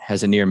minute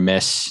has a near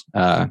miss,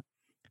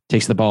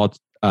 takes the ball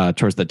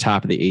towards the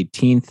top of the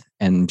 18th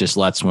and just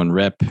lets one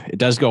rip. It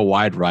does go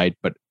wide right,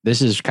 but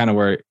this is kind of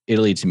where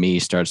Italy, to me,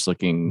 starts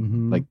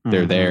looking like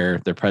they're there.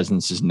 Their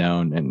presence is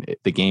known, and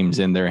the game's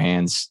in their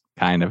hands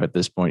kind of at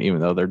this point, even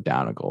though they're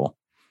down a goal.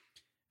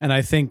 And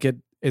I think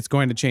it's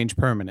going to change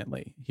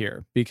permanently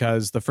here,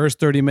 because the first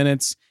 30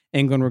 minutes,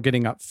 England were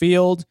getting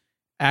upfield,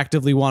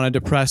 actively wanted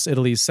to press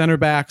Italy's center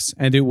backs,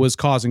 and it was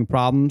causing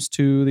problems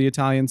to the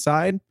Italian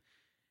side.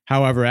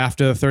 However,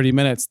 after the 30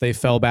 minutes, they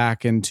fell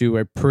back into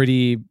a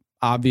pretty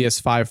obvious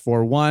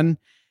 5-4-1.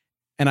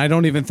 And I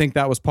don't even think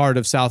that was part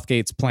of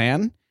Southgate's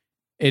plan.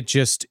 It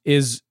just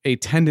is a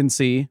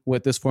tendency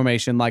with this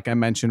formation, like I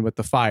mentioned with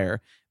the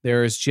Fire.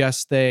 There is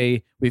just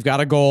we've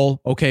got a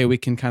goal. Okay, we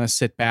can kind of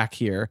sit back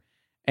here.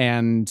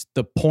 And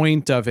the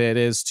point of it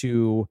is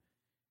to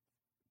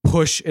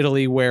push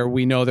Italy where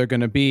we know they're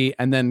going to be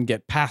and then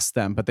get past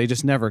them. But they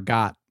just never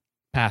got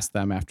past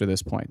them after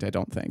this point, I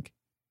don't think.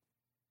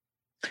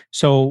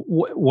 So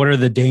what are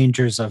the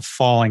dangers of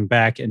falling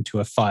back into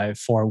a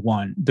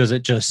 5-4-1? Does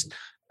it just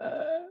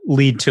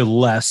lead to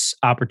less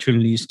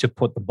opportunities to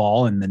put the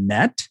ball in the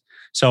net?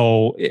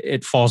 So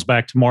it falls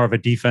back to more of a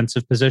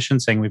defensive position,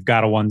 saying we've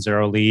got a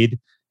 1-0 lead.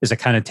 Is it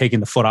kind of taking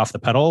the foot off the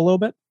pedal a little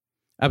bit?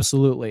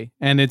 Absolutely.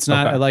 And it's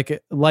not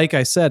like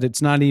I said,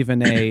 it's not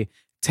even a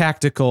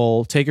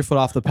tactical take your foot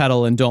off the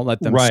pedal and don't let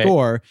them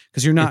score,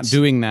 because you're not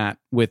doing that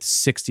with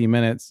 60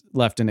 minutes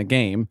left in a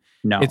game.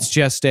 No, it's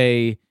just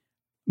a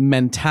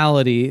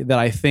mentality that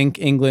I think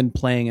England,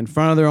 playing in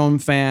front of their own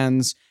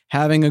fans,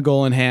 having a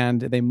goal in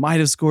hand, they might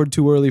have scored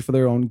too early for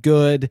their own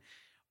good.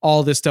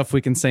 All this stuff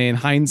we can say in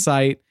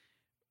hindsight.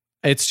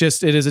 It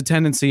is a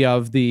tendency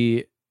of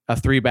a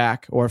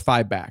 3-back or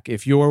 5-back.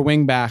 If your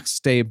wing backs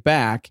stay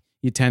back,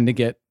 you tend to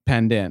get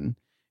penned in.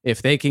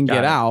 If they can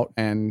get out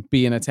and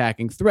be an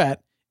attacking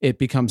threat, it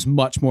becomes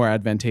much more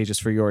advantageous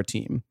for your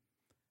team.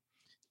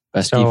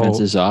 Best defense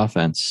is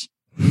offense.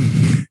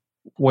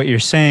 What you're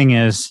saying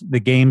is the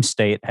game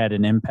state had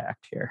an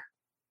impact here.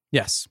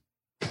 Yes.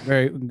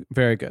 Very,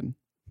 very good.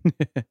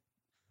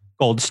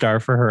 Gold star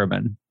for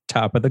Herman.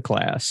 Top of the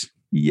class.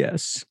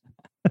 Yes.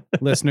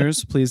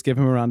 Listeners, please give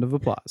him a round of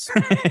applause.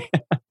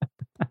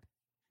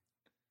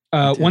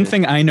 One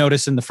thing I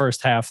noticed in the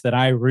first half that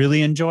I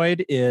really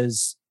enjoyed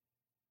is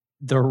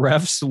the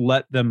refs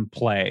let them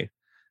play.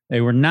 They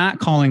were not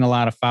calling a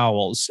lot of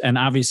fouls. And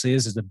obviously,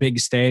 this is a big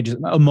stage.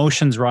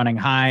 Emotions running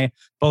high.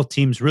 Both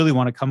teams really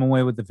want to come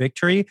away with the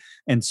victory.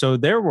 And so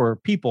there were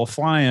people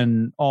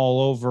flying all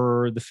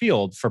over the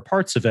field for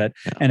parts of it.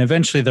 Yeah. And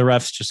eventually the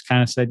refs just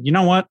kind of said, you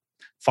know what?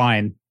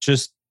 Fine.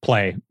 Just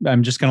play.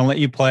 I'm just going to let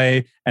you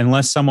play.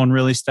 Unless someone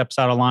really steps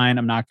out of line,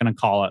 I'm not going to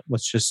call it.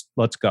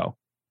 Let's go.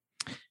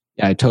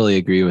 Yeah, I totally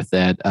agree with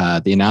that.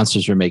 The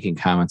announcers were making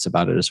comments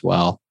about it as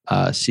well.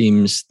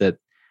 Seems that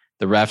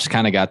the refs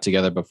kind of got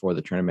together before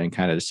the tournament and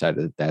kind of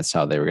decided that that's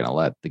how they were going to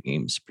let the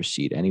games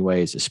proceed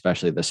anyways,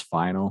 especially this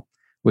final,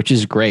 which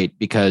is great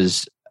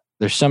because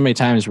there's so many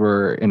times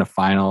where in a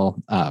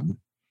final,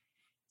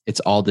 it's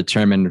all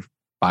determined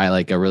by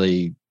like a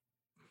really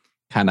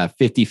kind of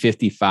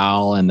 50-50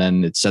 foul, and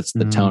then it sets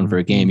the tone for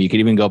a game. You could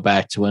even go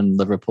back to when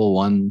Liverpool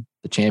won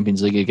the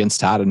Champions League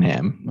against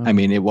Tottenham. I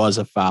mean, it was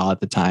a foul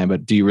at the time,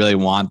 but do you really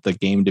want the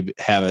game to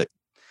have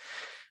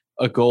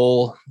a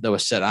goal that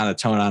was set on a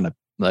tone on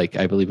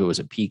I believe it was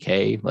a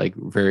PK, like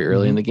very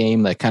early in the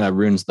game, that kind of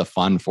ruins the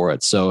fun for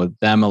it. So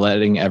them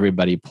letting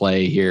everybody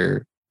play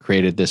here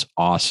created this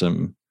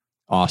awesome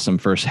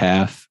first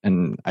half.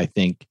 And I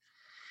think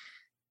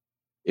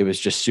it was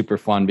just super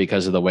fun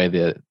because of the way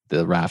the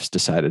refs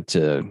decided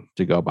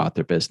to go about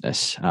their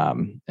business.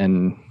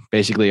 And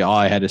basically all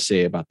I had to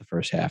say about the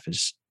first half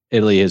is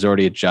Italy has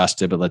already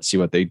adjusted, but let's see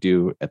what they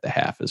do at the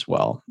half as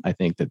well. I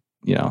think that,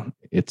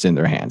 it's in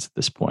their hands at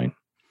this point.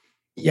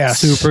 Yeah,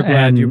 super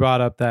glad you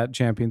brought up that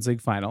Champions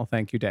League final.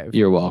 Thank you, Dave.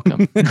 You're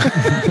welcome.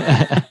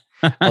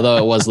 Although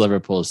it was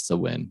Liverpool's to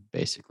win,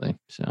 basically.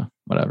 So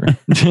whatever.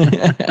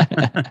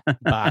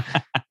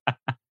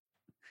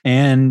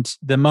 And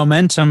the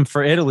momentum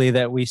for Italy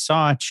that we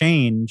saw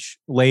change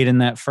late in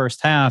that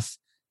first half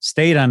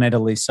stayed on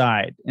Italy's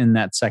side in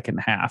that second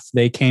half.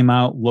 They came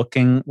out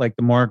looking like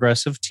the more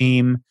aggressive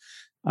team.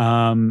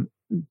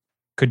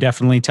 Could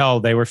definitely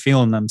tell they were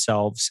feeling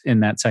themselves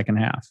in that second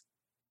half.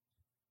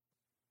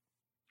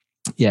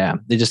 Yeah,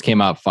 they just came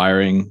out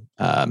firing,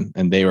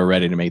 and they were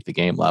ready to make the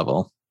game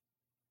level.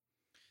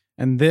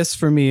 And this,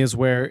 for me, is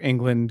where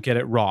England get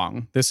it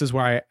wrong. This is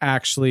where I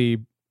actually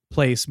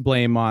place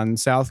blame on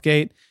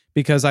Southgate,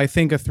 because I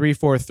think a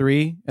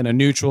 3-4-3 and a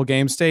neutral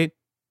game state,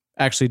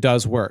 actually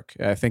does work.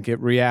 I think it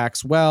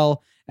reacts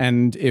well.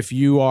 And if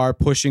you are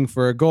pushing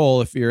for a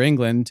goal, if you're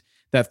England,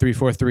 that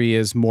 3-4-3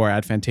 is more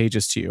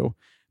advantageous to you.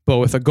 But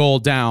with a goal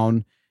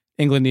down,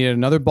 England needed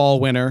another ball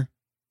winner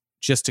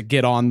just to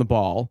get on the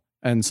ball,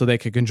 and so they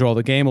could control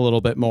the game a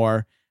little bit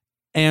more,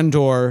 and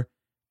or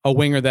a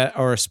winger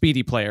or a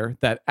speedy player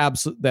that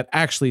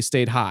actually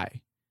stayed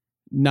high.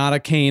 Not a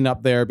Kane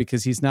up there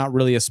because he's not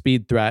really a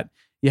speed threat.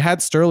 You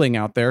had Sterling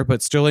out there,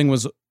 but Sterling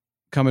was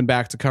coming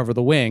back to cover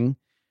the wing,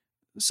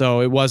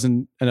 so it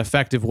wasn't an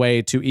effective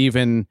way to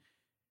even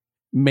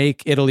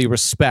make Italy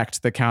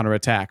respect the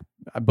counterattack.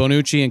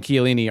 Bonucci and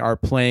Chiellini are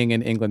playing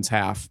in England's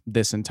half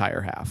this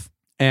entire half.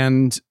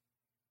 And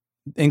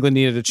England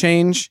needed a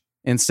change.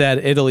 Instead,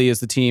 Italy is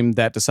the team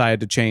that decided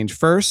to change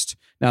first.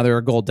 Now they're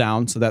a goal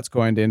down, so that's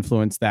going to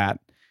influence that.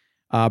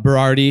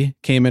 Berardi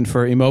came in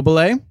for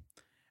Immobile,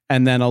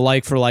 and then a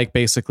like for like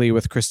basically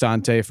with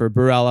Cristante for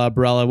Barella.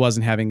 Barella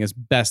wasn't having his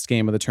best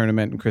game of the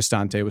tournament, and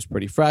Cristante was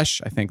pretty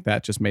fresh. I think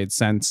that just made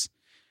sense.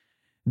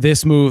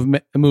 This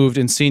moved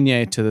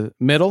Insigne to the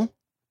middle.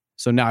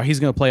 So now he's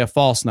going to play a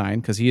false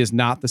nine because he is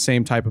not the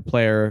same type of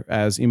player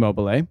as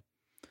Immobile.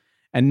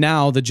 And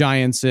now the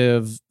giants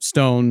of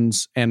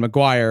Stones and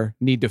Maguire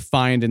need to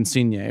find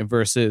Insigne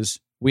versus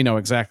we know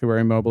exactly where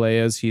Immobile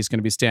is. He's going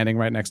to be standing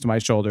right next to my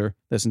shoulder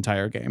this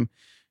entire game.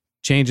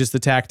 Changes the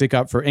tactic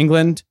up for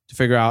England to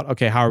figure out,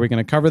 okay, how are we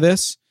going to cover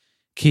this?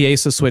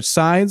 Chiesa switched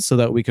sides so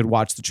that we could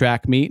watch the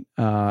track meet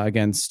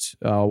against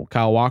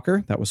Kyle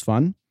Walker. That was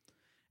fun.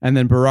 And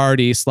then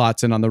Berardi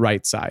slots in on the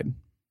right side.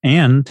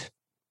 And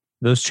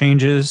those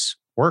changes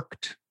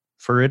worked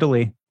for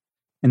Italy.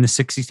 In the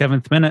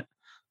 67th minute,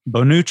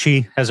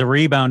 Bonucci has a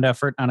rebound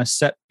effort on a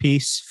set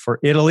piece for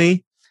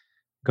Italy,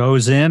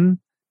 goes in,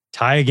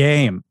 tie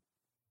game.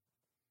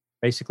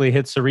 Basically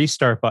hits the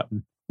restart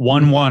button.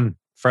 1-1,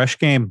 fresh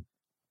game.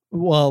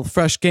 Well,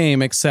 fresh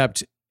game,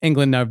 except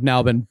England have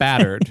now been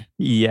battered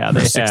yeah, for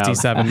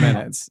 67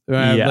 minutes.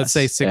 Yes. Let's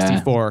say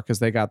 64 because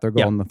they got their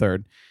goal in the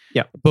third.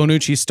 Yeah.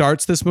 Bonucci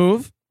starts this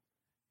move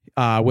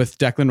with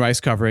Declan Rice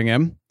covering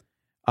him.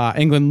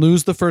 England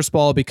lose the first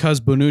ball because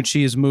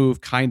Bonucci's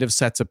move kind of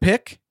sets a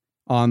pick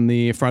on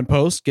the front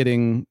post,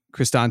 getting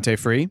Cristante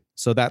free.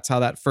 So that's how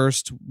that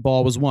first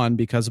ball was won,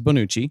 because of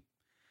Bonucci.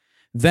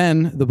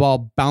 Then the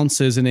ball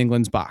bounces in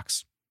England's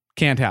box.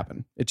 Can't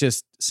happen. It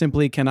just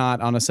simply cannot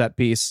on a set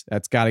piece.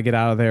 That's got to get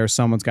out of there.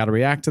 Someone's got to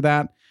react to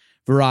that.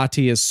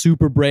 Verratti is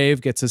super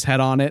brave, gets his head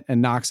on it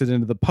and knocks it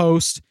into the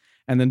post.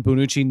 And then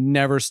Bonucci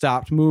never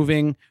stopped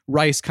moving.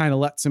 Rice kind of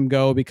lets him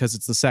go because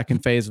it's the second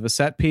phase of a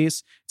set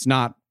piece. It's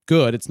not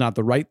good. It's not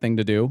the right thing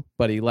to do,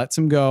 but he lets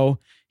him go.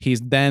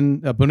 He's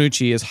then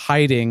Bonucci is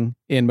hiding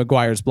in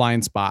Maguire's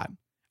blind spot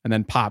and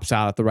then pops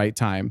out at the right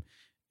time.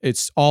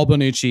 It's all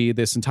Bonucci,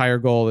 this entire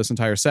goal, this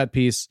entire set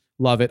piece.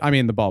 Love it. I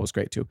mean, the ball was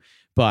great too,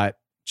 but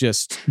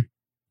just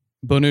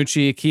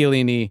Bonucci,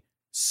 Chiellini,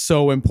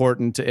 so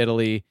important to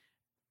Italy.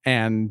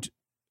 And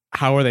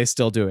how are they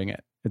still doing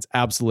it? It's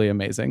absolutely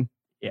amazing.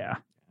 Yeah.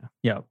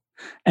 Yeah.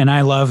 And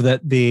I love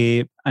that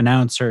the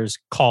announcers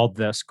called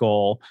this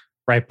goal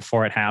right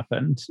before it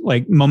happened.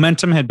 Like,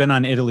 momentum had been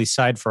on Italy's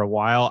side for a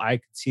while. I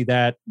could see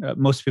that.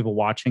 Most people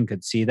watching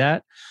could see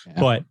that. Yeah.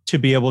 But to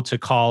be able to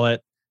call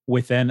it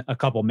within a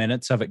couple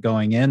minutes of it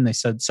going in, they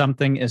said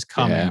something is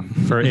coming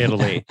for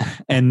Italy.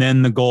 And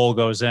then the goal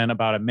goes in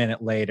about a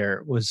minute later.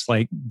 It was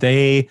like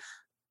they,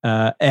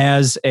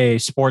 as a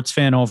sports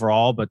fan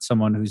overall, but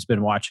someone who's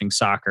been watching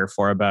soccer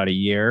for about a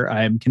year,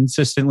 I'm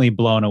consistently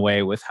blown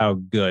away with how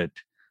good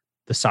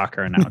the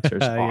soccer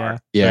announcers are.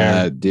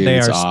 Yeah, dude, they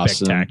it's are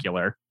awesome.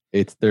 Spectacular.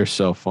 They're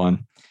so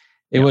fun.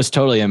 It was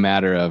totally a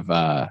matter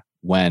of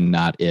when,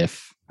 not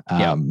if.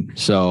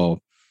 So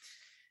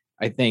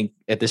I think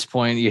at this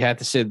point you have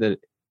to say that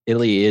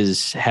Italy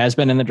has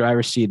been in the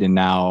driver's seat, and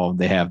now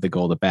they have the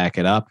goal to back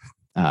it up.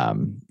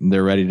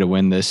 They're ready to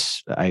win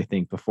this, I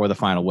think, before the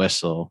final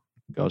whistle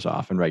goes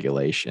off in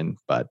regulation.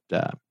 But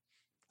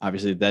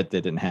obviously that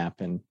didn't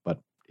happen. But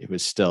it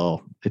was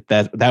still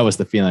that was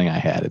the feeling I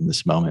had in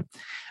this moment.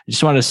 I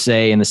just wanted to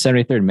say, in the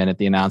 73rd minute,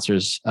 the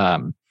announcers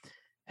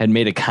had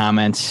made a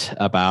comment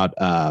about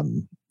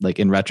like,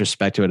 in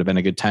retrospect, it would have been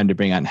a good time to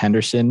bring on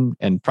Henderson.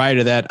 And prior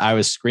to that, I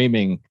was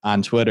screaming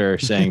on Twitter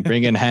saying,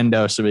 bring in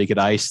Hendo so we could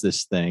ice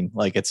this thing.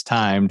 Like, it's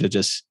time to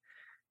just,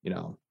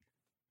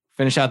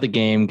 finish out the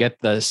game, get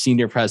the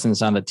senior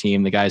presence on the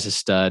team. The guy's a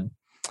stud.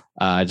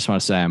 I just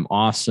want to say I'm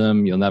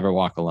awesome. You'll never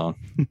walk alone.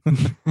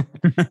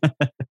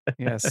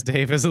 Yes,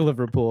 Dave is a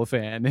Liverpool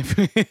fan.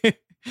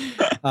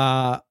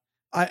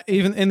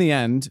 Even in the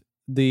end,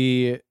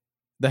 the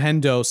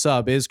Hendo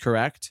sub is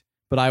correct,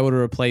 but I would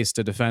have replaced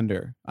a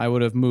defender. I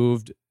would have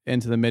moved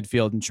into the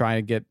midfield and try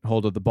and get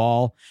hold of the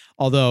ball.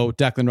 Although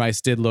Declan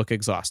Rice did look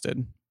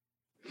exhausted.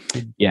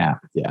 Yeah.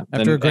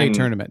 After a great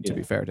tournament, to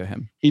be fair to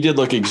him. He did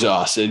look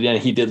exhausted. Yeah,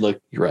 you're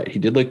right. He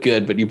did look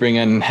good, but you bring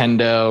in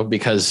Hendo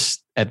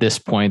because at this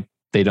point,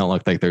 they don't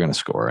look like they're going to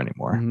score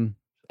anymore. Mm-hmm.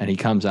 And he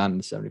comes on in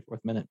the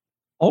 74th minute.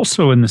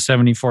 Also in the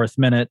 74th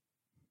minute,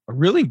 a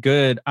really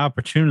good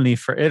opportunity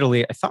for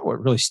Italy. I thought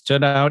what really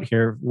stood out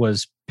here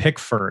was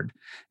Pickford.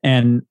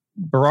 And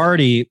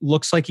Berardi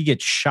looks like he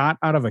gets shot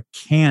out of a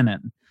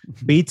cannon,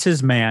 beats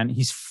his man.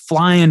 He's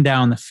flying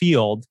down the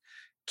field,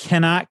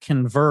 cannot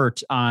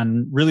convert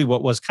on really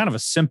what was kind of a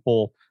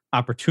simple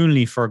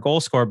opportunity for a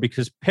goal scorer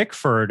because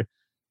Pickford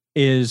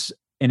is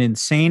an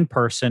insane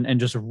person and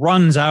just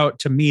runs out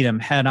to meet him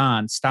head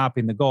on,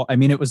 stopping the goal. I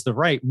mean, it was the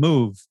right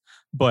move,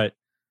 but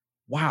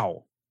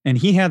wow. And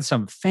he had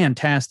some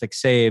fantastic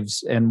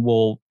saves, and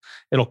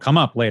it'll come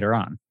up later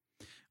on.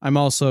 I'm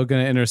also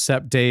going to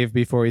intercept Dave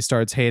before he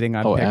starts hating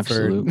on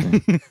Pickford.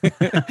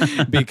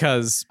 Absolutely.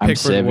 Because I'm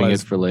Pickford saving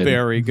was it for later.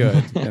 very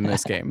good in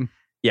this game.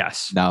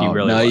 Yes, No, he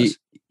really was.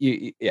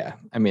 Yeah.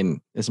 I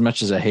mean, as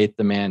much as I hate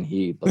the man,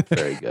 he looked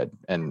very good.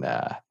 And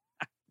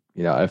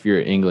if you're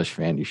an English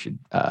fan, you should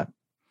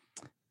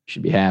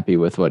be happy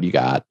with what you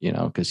got.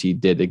 Because he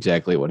did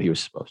exactly what he was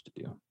supposed to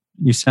do.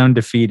 You sound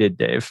defeated,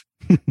 Dave.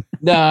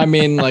 No, I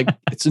mean, like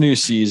it's a new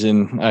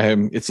season.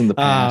 It's in the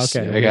past.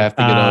 Okay. I have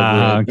to get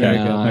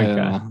over it.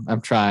 Okay.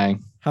 I'm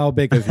trying. How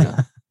big of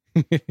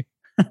you?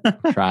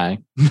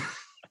 Trying.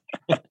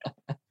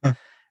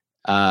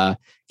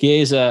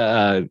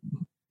 Chiesa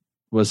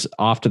was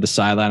off to the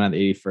sideline on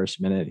the 81st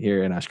minute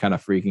here, and I was kind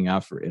of freaking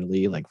out for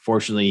Italy. Like,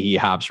 fortunately, he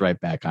hops right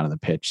back onto the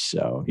pitch,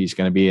 so he's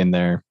going to be in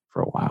there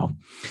for a while.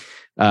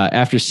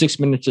 After 6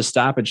 minutes of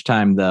stoppage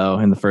time, though,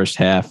 in the first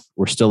half,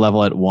 we're still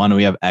level at 1.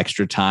 We have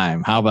extra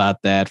time. How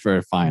about that for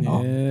a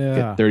final? Yeah.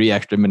 Get 30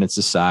 extra minutes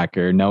of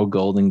soccer, no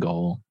golden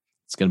goal.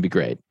 It's going to be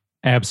great.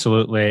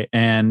 Absolutely.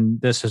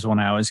 And this is when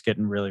I was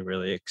getting really,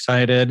 really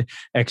excited.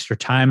 Extra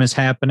time is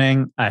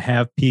happening. I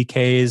have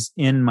PKs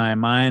in my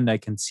mind. I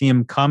can see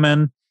them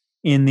coming.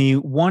 In the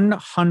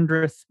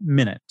 100th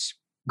minute,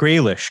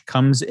 Grealish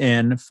comes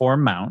in for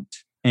Mount.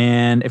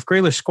 And if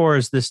Grealish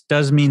scores, this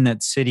does mean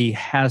that City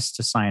has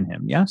to sign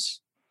him.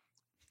 Yes?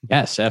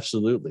 Yes,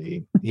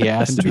 absolutely. He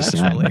has to be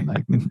signed.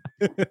 Like,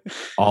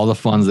 all the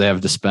funds they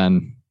have to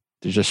spend,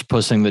 they're just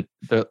pushing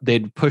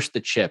they'd push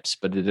the chips,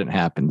 but it didn't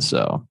happen.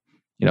 So,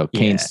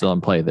 Kane's still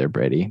in play there,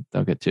 Brady.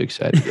 Don't get too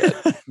excited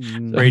yet.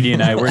 Brady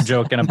and I were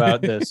joking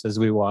about this as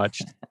we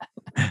watched.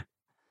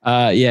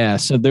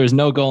 So there was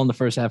no goal in the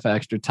first half of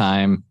extra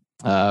time.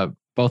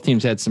 Both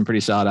teams had some pretty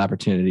solid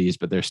opportunities,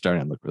 but they're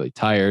starting to look really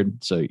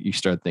tired. So you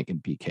start thinking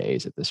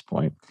PKs at this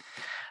point.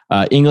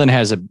 England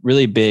has a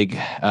really big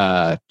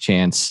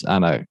chance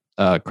on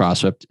a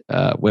cross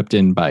whipped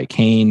in by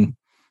Kane,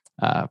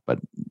 but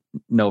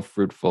no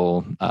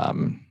fruitful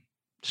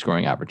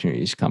scoring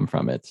opportunities come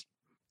from it.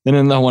 Then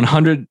in the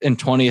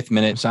 120th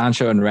minute,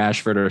 Sancho and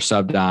Rashford are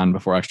subbed on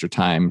before extra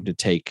time to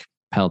take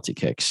penalty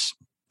kicks.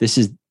 This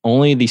is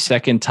only the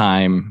second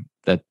time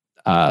that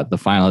the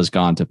final has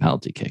gone to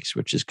penalty kicks,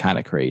 which is kind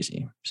of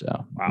crazy.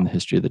 So in the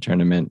history of the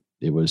tournament,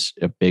 it was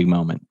a big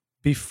moment.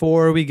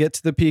 Before we get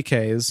to the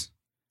PKs,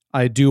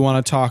 I do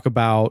want to talk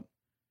about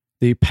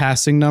the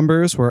passing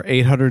numbers were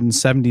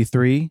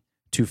 873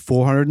 to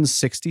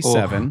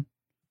 467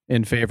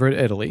 in favor of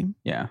Italy.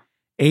 Yeah.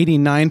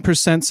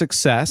 89%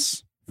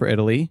 success for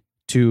Italy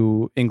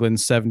to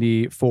England's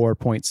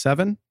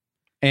 74.7.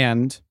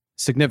 And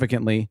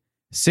significantly,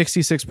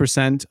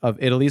 66%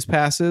 of Italy's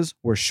passes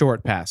were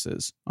short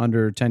passes,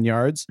 under 10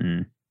 yards,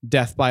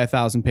 death by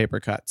 1,000 paper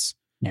cuts.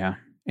 Yeah.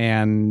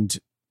 And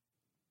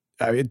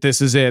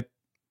this is it.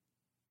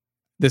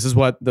 This is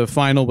what the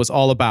final was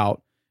all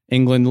about.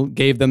 England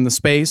gave them the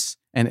space,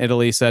 and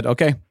Italy said,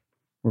 okay,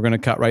 we're going to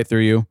cut right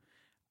through you.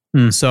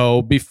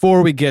 So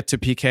before we get to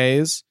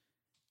PKs,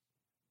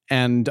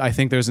 and I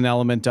think there's an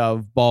element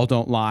of ball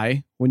don't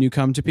lie when you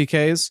come to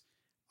PKs,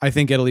 I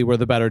think Italy were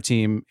the better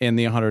team in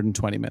the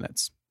 120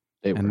 minutes.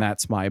 And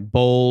that's my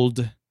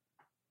bold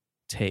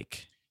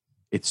take.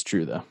 It's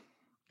true, though.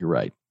 You're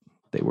right.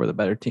 They were the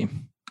better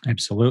team.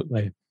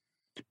 Absolutely.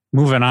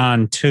 Moving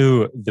on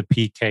to the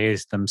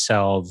PKs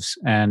themselves.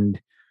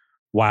 And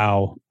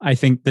wow, I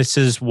think this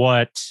is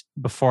what,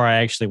 before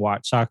I actually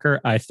watched soccer,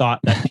 I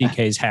thought that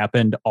PKs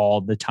happened all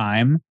the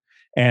time.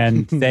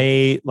 And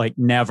they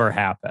never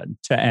happen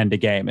to end a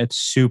game. It's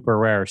super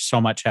rare.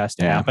 So much has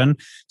to happen.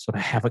 So to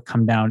have it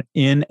come down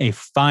in a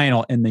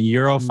final, in the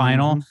Euro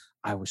final,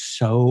 I was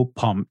so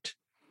pumped.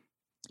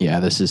 Yeah,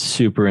 this is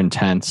super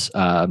intense.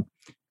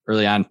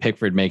 Early on,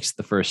 Pickford makes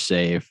the first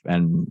save,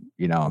 and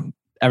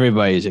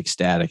everybody's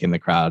ecstatic in the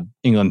crowd.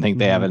 England think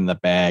they have it in the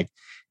bag.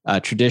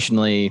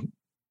 Traditionally,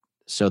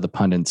 so the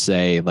pundits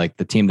say,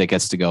 the team that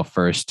gets to go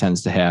first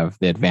tends to have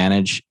the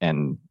advantage,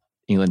 and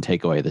England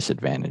take away this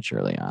advantage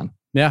early on.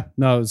 Yeah,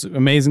 no, it was an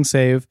amazing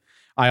save.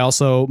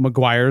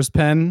 Maguire's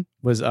pen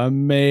was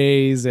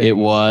amazing. It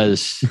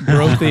was.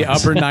 Broke the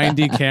upper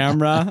 90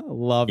 camera.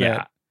 Love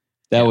it.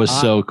 That was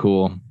so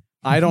cool.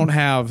 I don't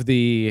have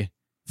the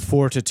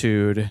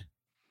fortitude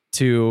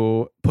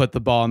to put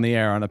the ball in the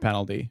air on a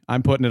penalty.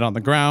 I'm putting it on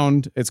the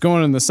ground. It's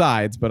going in the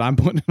sides, but I'm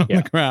putting it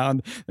on the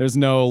ground. There's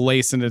no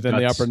lacing it in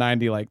the upper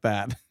 90 like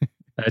that.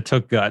 It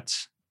took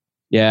guts.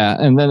 Yeah,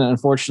 and then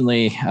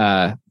unfortunately,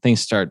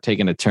 things start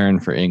taking a turn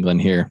for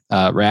England here.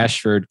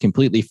 Rashford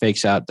completely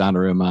fakes out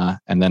Donnarumma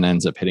and then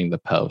ends up hitting the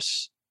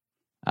post.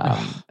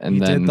 And he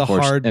did the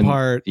hard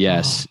part.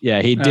 Yes,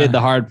 he did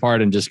the hard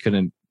part and just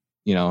couldn't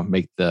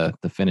make the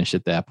finish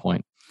at that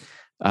point.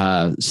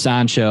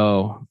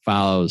 Sancho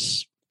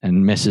follows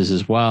and misses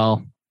as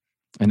well.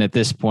 And at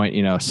this point,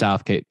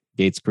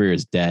 Southgate's career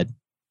is dead.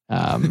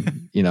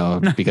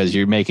 Because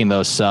you're making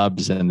those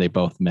subs and they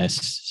both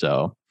miss.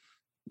 So,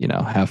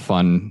 have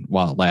fun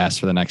while it lasts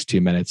for the next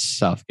 2 minutes,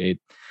 Southgate.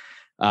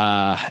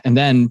 And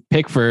then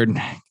Pickford,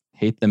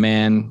 hate the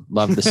man,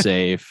 love the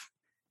save.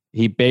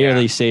 He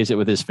barely saves it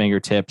with his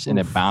fingertips and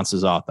it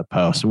bounces off the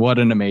post. What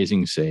an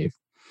amazing save.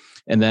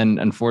 And then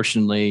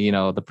unfortunately,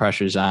 the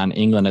pressure's on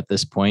England at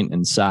this point,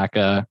 and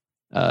Saka,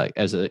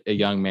 as a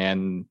young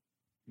man,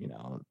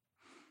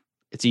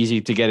 it's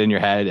easy to get in your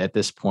head at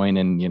this point.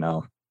 And,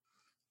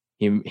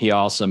 he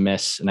also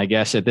missed. And I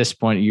guess at this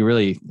point, you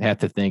really have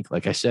to think,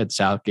 like I said,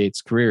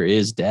 Southgate's career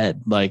is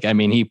dead.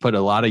 He put a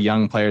lot of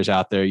young players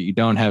out there. You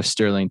don't have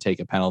Sterling take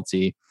a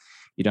penalty.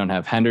 You don't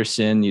have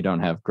Henderson. You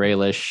don't have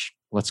Grealish.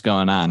 What's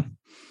going on?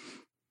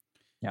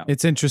 Yeah,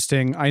 it's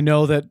interesting. I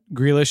know that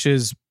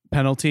Grealish's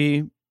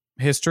penalty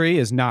history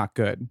is not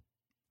good.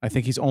 I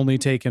think he's only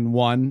taken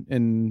one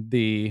in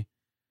the...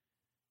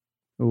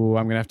 I'm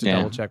going to have to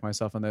double check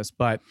myself on this,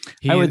 but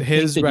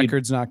his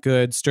record's not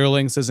good.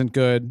 Sterling's isn't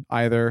good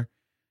either.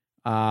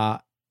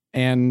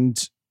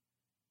 And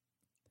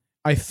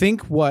I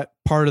think what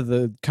part of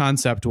the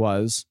concept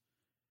was,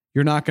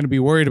 you're not going to be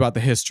worried about the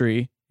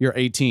history. You're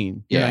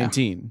 18, you're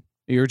 19.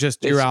 You're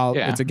out.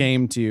 Yeah. It's a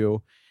game to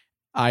you.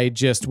 I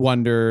just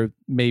wonder,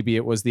 maybe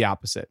it was the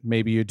opposite.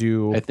 Maybe you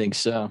do. I think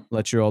so.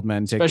 Let your old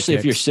men take, especially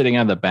if you're sitting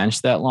on the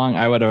bench that long.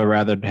 I would have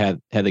rather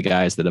had the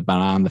guys that have been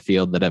on the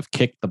field that have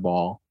kicked the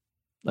ball.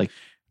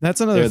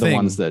 That's another thing. They're the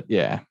ones that,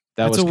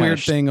 that's was a weird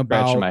thing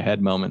about my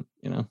head moment,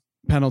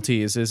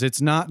 penalties is it's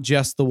not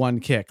just the one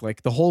kick.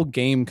 Like the whole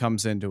game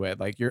comes into it.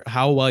 Like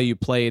how well you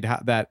played,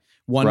 that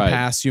one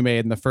pass you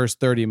made in the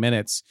first 30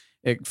 minutes,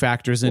 it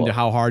factors into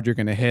how hard you're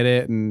going to hit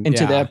it. And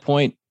to that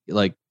point,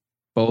 like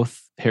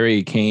both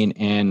Harry Kane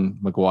and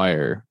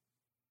Maguire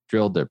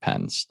drilled their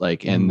pens,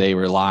 and they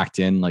were locked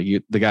in,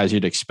 the guys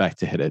you'd expect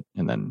to hit it.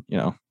 And then,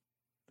 the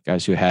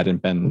guys who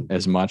hadn't been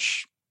as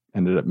much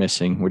ended up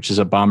missing, which is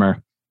a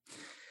bummer.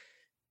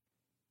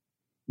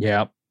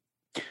 Yeah.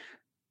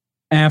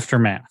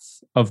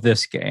 Aftermath of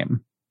this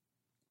game.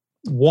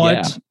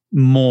 What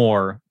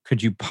more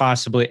could you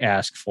possibly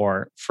ask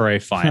for a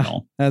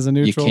final? As a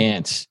neutral?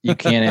 You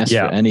can't ask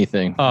for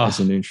anything as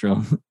a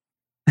neutral.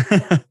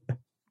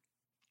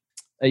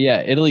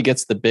 Italy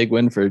gets the big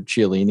win for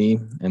Chiellini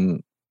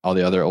and all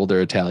the other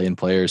older Italian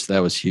players.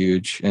 That was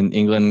huge. And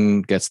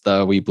England gets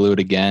we blew it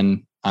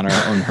again on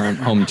our own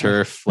home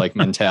turf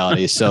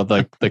mentality. So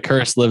the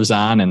curse lives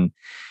on, and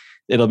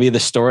it'll be the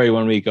story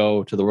when we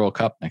go to the World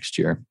Cup next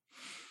year.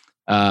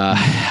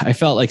 I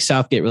felt like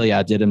Southgate really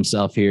outdid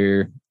himself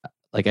here.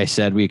 Like I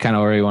said, we kind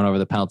of already went over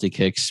the penalty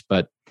kicks,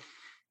 but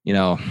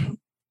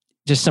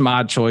just some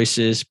odd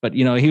choices. But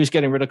he was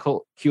getting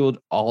ridiculed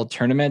all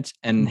tournament,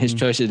 and his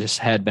choices just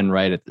had been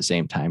right at the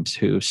same time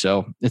too.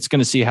 So it's going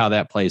to see how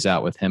that plays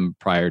out with him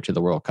prior to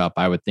the World Cup.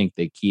 I would think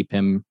they keep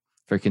him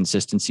for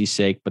consistency's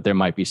sake, but there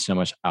might be so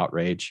much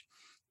outrage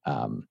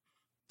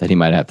that he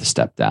might have to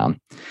step down.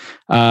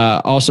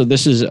 Also,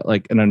 this is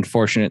an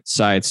unfortunate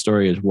side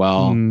story as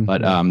well,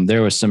 but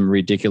there was some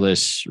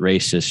ridiculous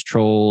racist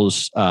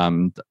trolls,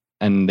 and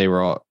they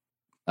were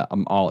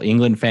all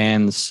England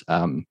fans.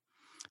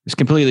 It was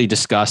completely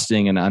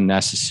disgusting and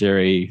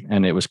unnecessary,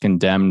 and it was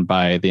condemned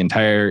by the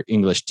entire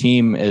English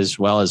team as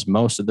well as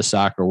most of the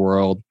soccer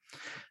world.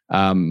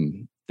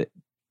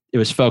 It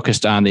was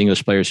focused on the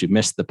English players who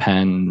missed the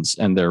pens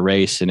and their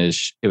race, and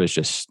it was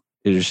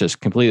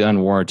just completely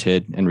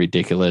unwarranted and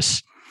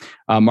ridiculous.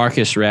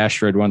 Marcus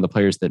Rashford, one of the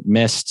players that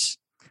missed,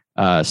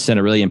 sent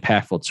a really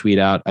impactful tweet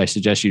out. I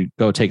suggest you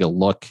go take a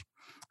look.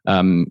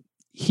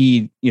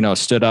 He,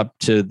 stood up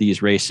to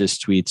these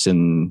racist tweets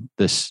and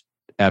this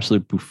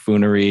absolute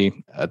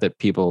buffoonery that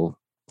people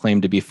claim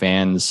to be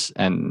fans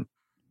and,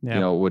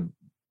 would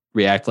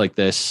react like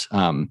this.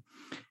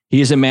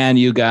 He's a Man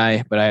U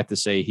guy, but I have to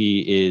say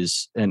he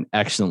is an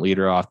excellent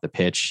leader off the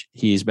pitch.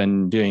 He's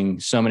been doing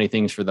so many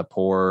things for the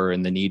poor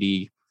and the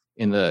needy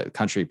in the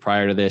country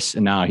prior to this,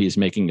 and now he's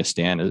making a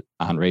stand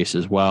on race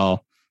as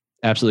well.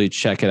 Absolutely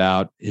check it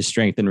out. His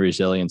strength and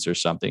resilience are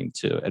something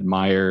to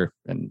admire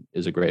and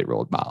is a great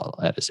role model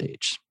at his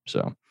age.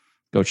 So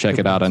go check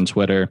it out on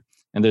Twitter.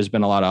 And there's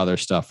been a lot of other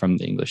stuff from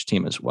the English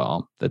team as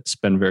well that's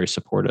been very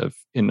supportive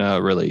in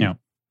a really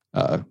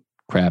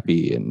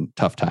crappy and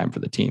tough time for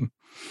the team.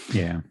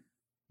 Yeah.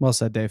 Well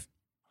said, Dave.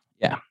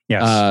 Yeah.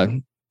 Yes.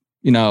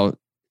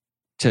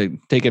 To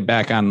take it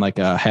back on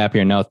a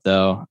happier note,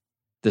 though,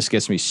 this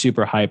gets me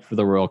super hyped for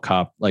the World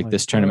Cup.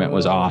 This tournament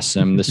was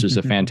awesome. This was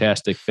a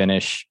fantastic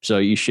finish. So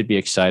you should be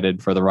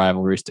excited for the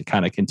rivalries to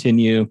kind of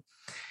continue.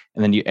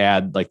 And then you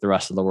add the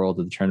rest of the world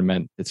to the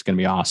tournament. It's going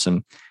to be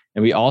awesome.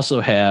 And we also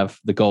have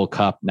the Gold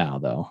Cup now,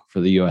 though, for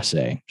the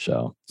USA.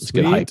 So let's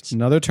get hyped.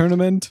 Another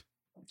tournament.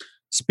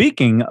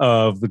 Speaking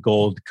of the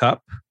Gold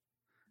Cup,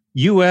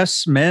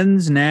 U.S.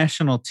 men's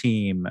national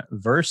team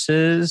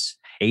versus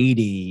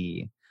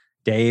Haiti.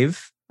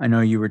 Dave, I know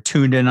you were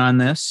tuned in on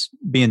this,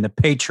 being the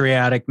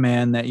patriotic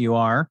man that you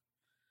are.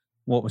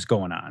 What was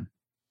going on?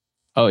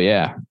 Oh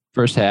yeah,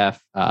 first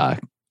half,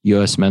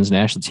 U.S. men's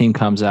national team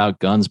comes out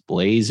guns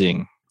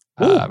blazing.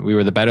 We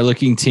were the better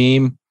looking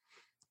team.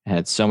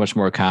 Had so much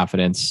more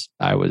confidence.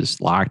 I was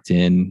locked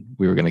in.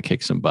 We were going to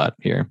kick some butt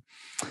here.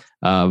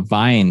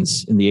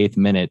 Vines in the 8th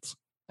minute.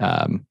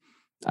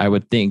 I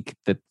would think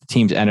that the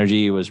team's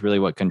energy was really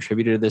what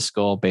contributed to this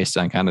goal based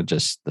on kind of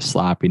just the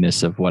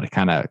sloppiness of what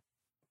kind of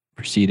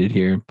proceeded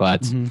here.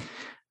 But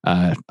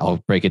I'll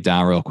break it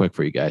down real quick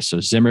for you guys. So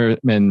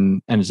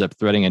Zimmerman ends up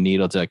threading a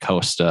needle to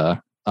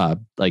Acosta,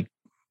 like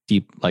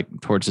deep, like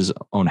towards his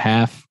own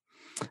half.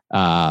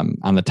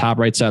 On the top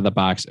right side of the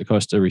box,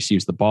 Acosta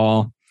receives the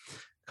ball.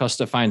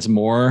 Acosta finds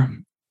Moore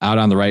out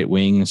on the right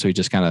wing, so he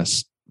just kind of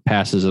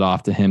passes it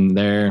off to him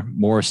there.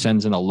 Moore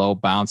sends in a low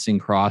bouncing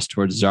cross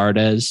towards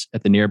Zardes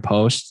at the near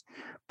post,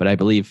 but I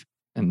believe,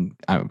 and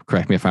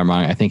correct me if I'm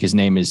wrong, I think his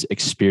name is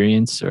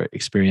Experience,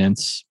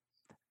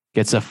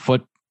 gets a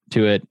foot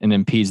to it and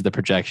impedes the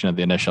projection of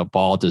the initial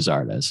ball to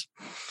Zardes.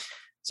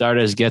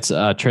 Zardes gets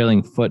a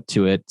trailing foot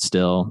to it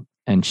still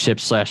and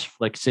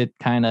flicks it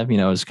kind of,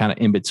 is kind of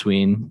in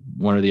between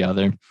one or the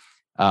other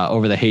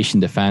over the Haitian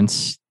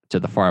defense to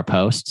the far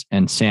post.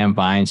 And Sam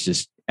Vines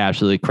just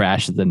absolutely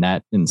crashes the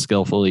net and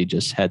skillfully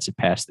just heads it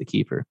past the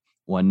keeper.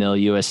 1-0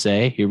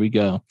 USA. Here we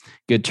go.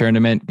 Good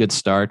tournament. Good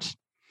start.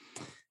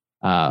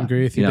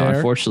 Agree with you there.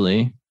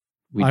 Unfortunately,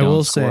 we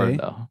don't score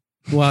though.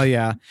 Well,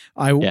 yeah.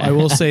 I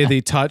will say the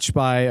touch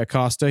by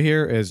Acosta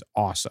here is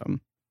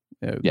awesome.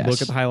 Yes,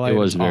 look at the highlight. It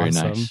was very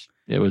awesome. nice.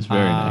 It was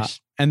very nice.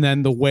 And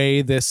then the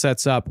way this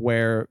sets up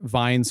where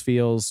Vines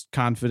feels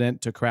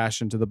confident to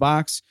crash into the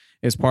box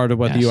is part of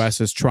what the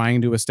U.S. is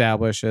trying to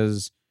establish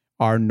as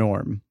our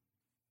norm.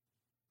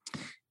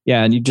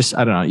 Yeah, and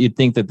I don't know, you'd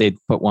think that they'd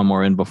put one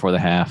more in before the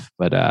half,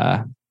 but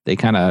they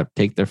kind of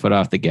take their foot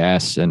off the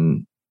gas,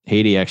 and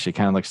Haiti actually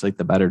kind of looks like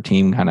the better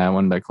team kind of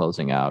when they're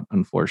closing out,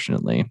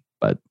 unfortunately.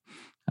 But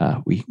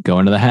we go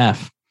into the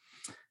half.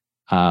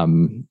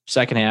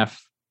 Second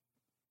half,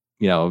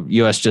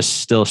 U.S. just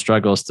still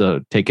struggles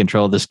to take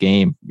control of this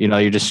game.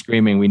 You're just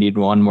screaming, we need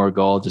one more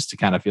goal just to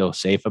kind of feel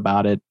safe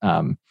about it.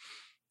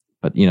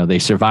 But they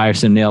survive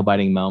some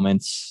nail-biting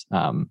moments.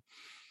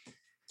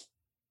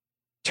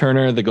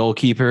 Turner, the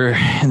goalkeeper,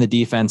 and the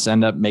defense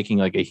end up making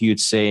like a huge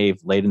save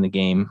late in the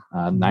game,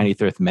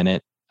 93rd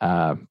minute.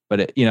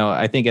 But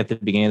I think at the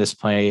beginning of this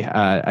play,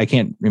 I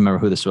can't remember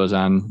who this was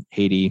on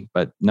Haiti,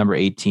 but number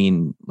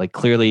 18, like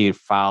clearly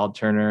fouled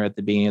Turner at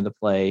the beginning of the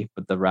play,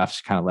 but the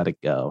refs kind of let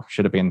it go.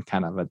 Should have been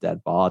kind of a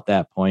dead ball at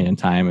that point in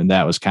time. And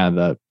that was kind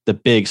of the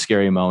big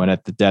scary moment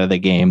at the dead of the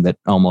game that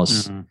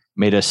almost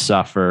made us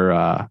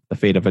suffer the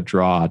fate of a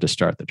draw to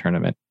start the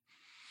tournament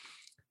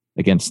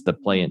against the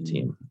play-in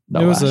team.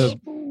 It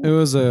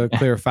was a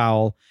clear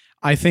foul.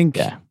 I think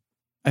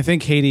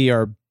Haiti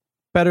are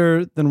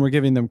better than we're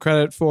giving them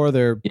credit for.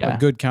 They're a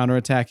good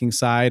counterattacking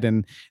side,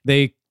 and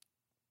they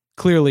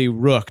clearly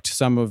rooked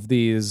some of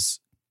these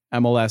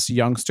MLS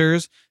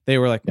youngsters. They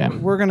were like,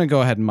 we're going to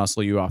go ahead and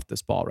muscle you off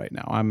this ball right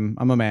now. I'm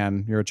a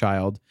man, you're a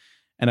child.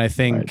 And I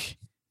think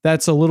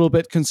that's a little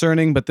bit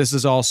concerning, but this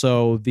is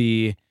also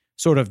the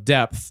sort of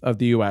depth of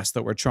the U.S.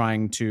 that we're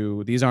trying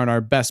to, these aren't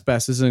our best.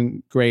 This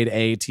isn't grade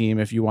A team,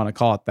 if you want to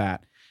call it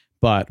that,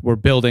 but we're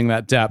building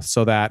that depth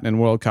so that in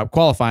World Cup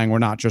qualifying, we're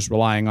not just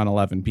relying on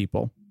 11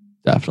 people.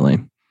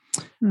 Definitely.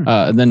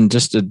 And then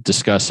just to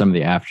discuss some of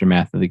the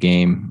aftermath of the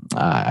game,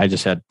 I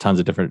just had tons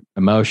of different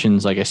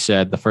emotions. Like I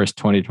said, the first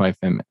 20,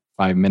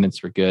 25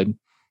 minutes were good.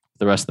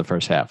 The rest of the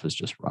first half was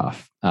just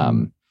rough.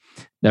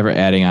 Never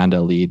adding on to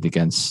a lead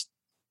against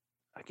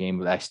a game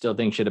that I still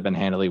think should have been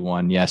handily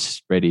won.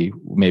 Yes, Brady,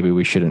 maybe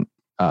we shouldn't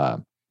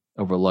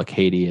overlook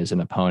Haiti as an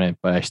opponent,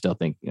 but I still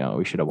think,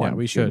 we should have won.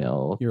 We should.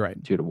 2-0, You're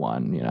right.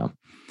 2-1,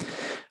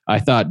 I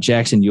thought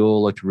Jackson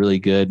Ewell looked really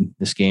good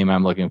this game.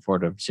 I'm looking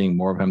forward to seeing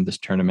more of him this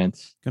tournament.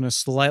 Going to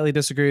slightly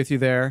disagree with you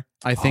there.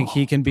 I think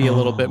he can be a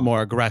little bit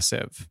more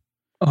aggressive.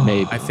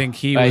 Maybe. I think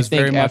he was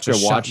very much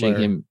after watching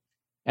him.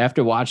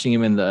 After watching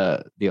him in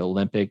the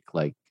Olympic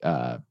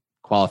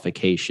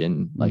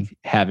qualification,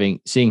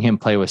 seeing him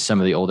play with some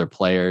of the older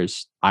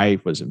players, I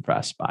was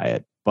impressed by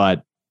it.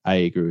 But I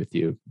agree with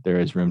you. There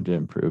is room to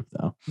improve,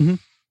 though.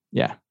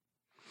 Yeah.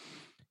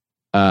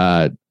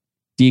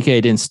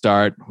 DK didn't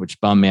start, which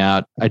bummed me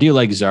out. I do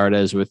like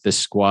Zardes with this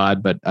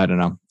squad, but I don't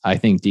know. I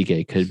think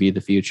DK could be the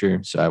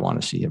future, so I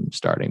want to see him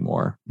starting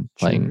more,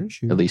 playing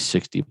at least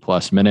 60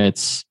 plus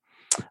minutes.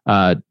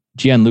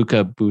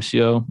 Gianluca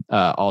Busio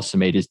also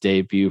made his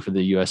debut for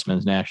the U.S.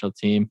 men's national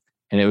team,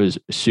 and it was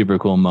a super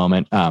cool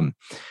moment.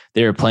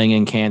 They were playing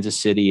in Kansas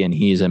City, and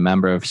he's a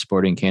member of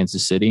Sporting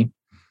Kansas City.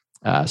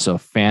 So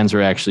fans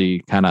were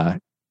actually kind of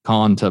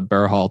calling to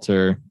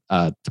Berhalter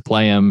to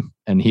play him,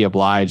 and he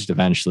obliged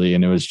eventually.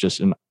 And it was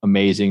just an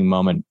amazing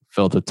moment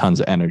filled with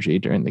tons of energy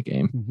during the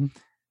game.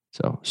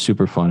 So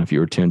super fun if you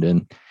were tuned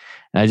in.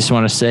 And I just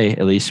want to say,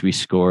 at least we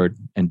scored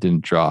and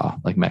didn't draw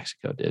like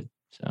Mexico did.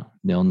 So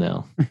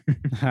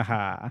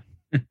 0-0.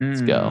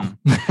 Let's go.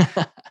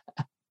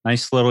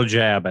 Nice little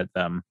jab at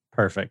them.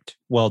 Perfect.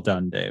 Well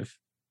done, Dave.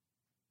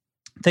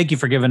 Thank you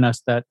for giving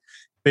us that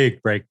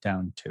big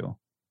breakdown too.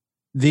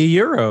 The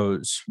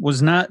Euros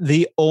was not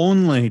the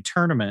only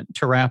tournament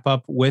to wrap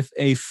up with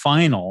a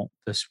final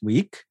this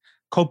week.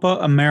 Copa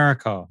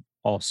America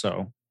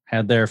also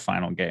had their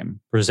final game.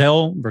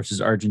 Brazil versus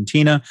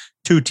Argentina,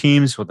 two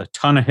teams with a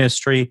ton of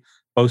history,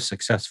 both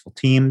successful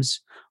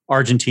teams.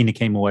 Argentina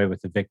came away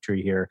with the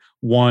victory here,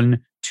 1-2.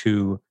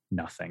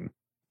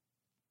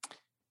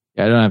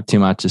 Yeah, I don't have too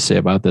much to say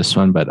about this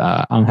one, but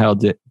Angel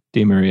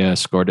Di Maria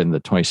scored in the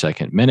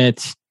 22nd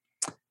minute.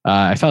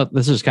 I felt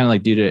this was kind of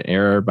like due to an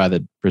error by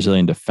the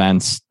Brazilian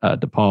defense.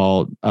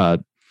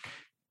 DePaul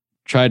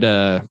tried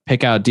to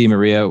pick out Di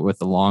Maria with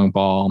the long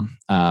ball,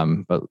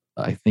 but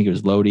I think it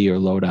was Lodi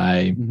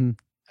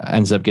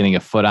ends up getting a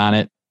foot on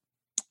it.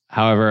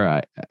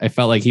 However, I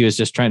felt like he was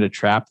just trying to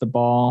trap the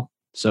ball,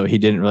 so he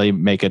didn't really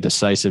make a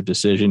decisive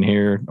decision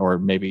here, or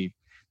maybe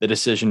the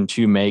decision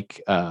to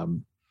make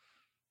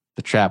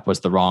the trap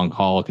was the wrong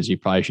call because he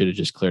probably should have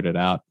just cleared it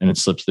out, and it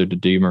slips through to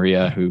Di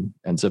Maria, who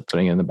ends up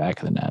putting it in the back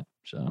of the net.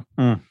 So,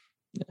 yeah.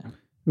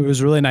 It was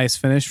a really nice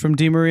finish from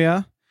Di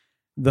Maria.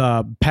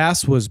 The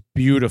pass was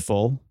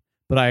beautiful,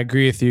 but I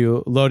agree with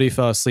you. Lodi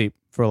fell asleep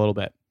for a little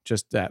bit.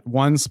 Just that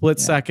one split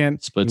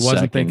second. He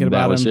wasn't thinking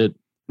about him.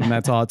 And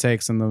that's all it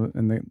takes in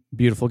the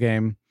beautiful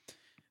game.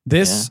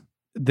 This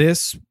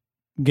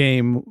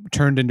game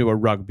turned into a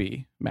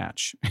rugby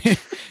match.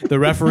 The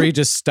referee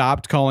just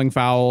stopped calling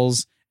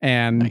fouls,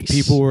 and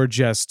people were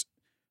just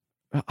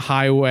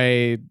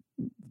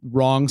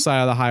wrong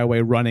side of the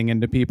highway running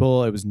into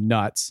people. It was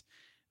nuts.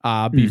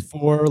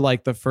 Before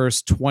like the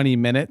first 20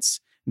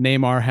 minutes,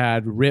 Neymar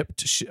had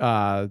ripped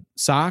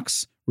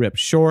socks, ripped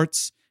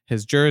shorts.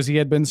 His jersey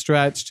had been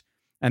stretched.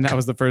 And that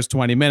was the first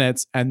 20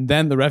 minutes. And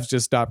then the refs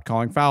just stopped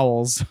calling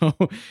fouls. So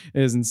it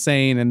was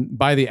insane. And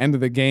by the end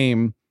of the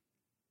game,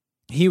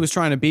 he was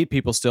trying to beat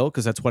people still,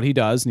 because that's what he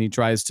does. And he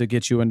tries to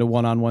get you into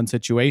one-on-one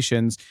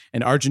situations.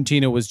 And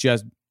Argentina was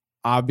just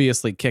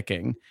obviously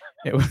kicking.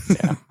 It was,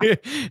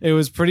 it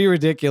was pretty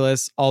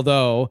ridiculous.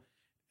 Although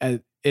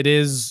it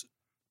is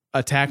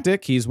a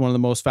tactic. He's one of the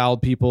most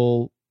fouled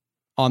people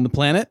on the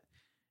planet.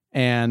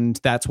 And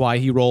that's why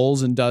he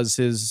rolls and does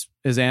his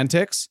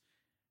antics.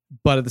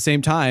 But at the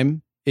same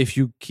time, if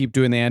you keep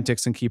doing the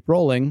antics and keep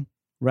rolling,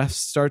 refs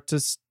start to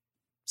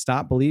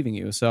stop believing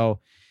you. So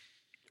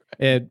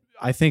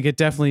I think it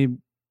definitely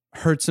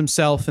hurts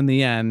himself in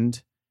the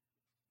end,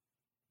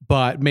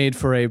 but made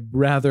for a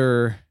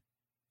rather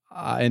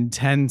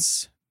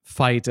intense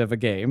fight of a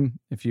game,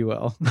 if you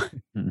will.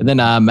 And then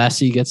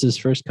Messi gets his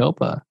first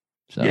Copa.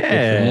 So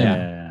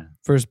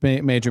first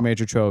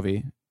major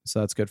trophy. So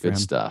that's good for him.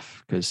 Good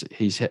stuff, because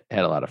he's had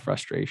a lot of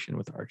frustration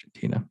with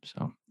Argentina.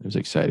 So it was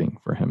exciting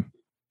for him.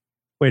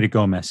 Way to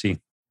go, Messi.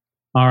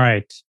 All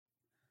right.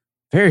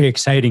 Very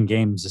exciting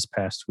games this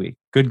past week.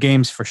 Good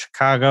games for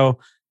Chicago,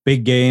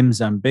 big games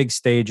on big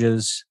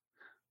stages,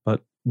 but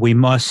we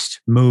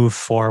must move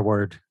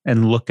forward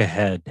and look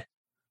ahead.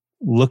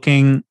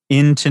 Looking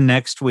into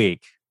next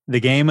week, the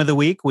game of the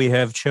week we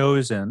have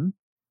chosen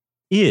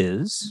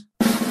is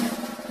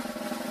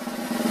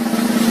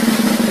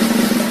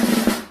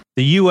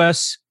the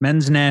U.S.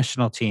 men's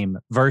national team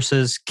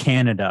versus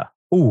Canada.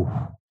 Ooh,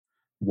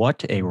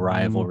 what a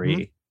rivalry.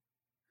 Mm-hmm.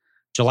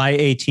 July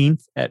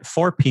 18th at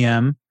 4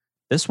 p.m.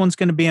 This one's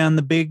going to be on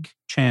the big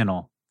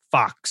channel,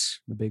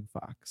 Fox. The big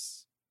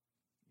Fox.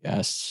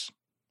 Yes,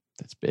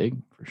 that's big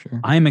for sure.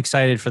 I'm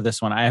excited for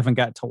this one. I haven't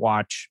got to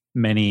watch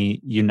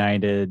many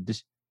United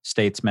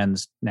States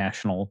men's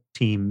national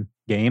team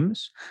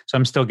games, so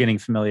I'm still getting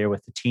familiar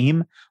with the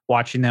team.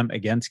 Watching them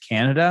against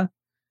Canada,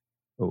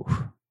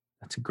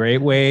 that's a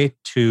great way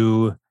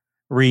to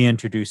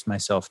reintroduce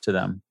myself to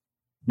them.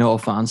 No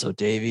Alphonso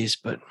Davies,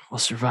 but we'll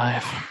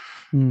survive.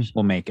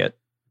 We'll make it.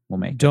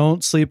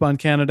 Don't sleep on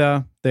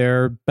Canada.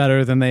 They're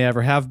better than they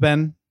ever have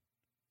been,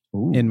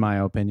 in my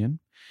opinion.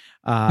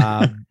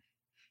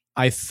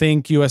 I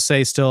think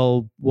USA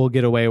still will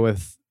get away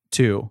with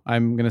 2.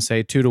 I'm going to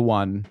say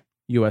 2-1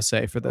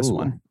 USA for this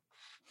one.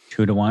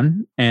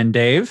 2-1. And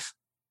Dave?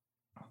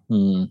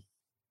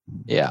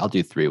 Yeah, I'll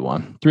do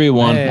 3-1.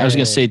 3-1. Hey. I was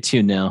going to say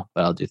 2-0,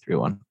 but I'll do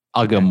 3-1.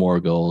 I'll go more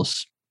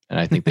goals, and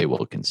I think they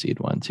will concede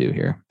 1-2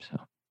 here. So,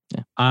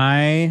 yeah.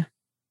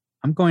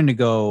 I'm going to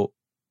go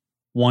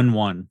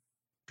 1-1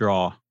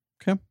 draw.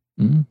 Okay.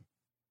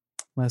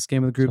 Last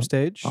game of the group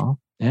stage.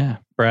 Yeah.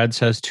 Brad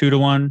says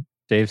 2-1.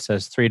 Dave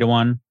says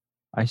 3-1.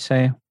 I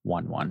say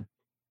 1-1.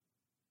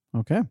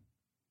 Okay.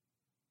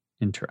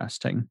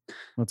 Interesting.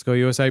 Let's go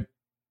USA.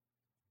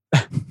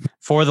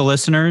 For the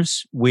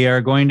listeners, we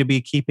are going to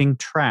be keeping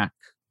track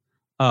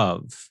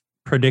of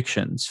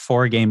predictions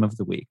for game of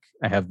the week.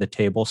 I have the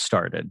table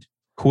started.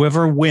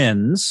 Whoever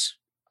wins,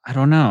 I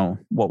don't know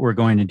what we're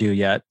going to do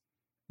yet,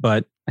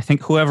 but I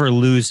think whoever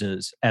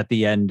loses at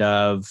the end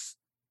of,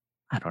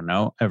 I don't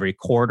know, every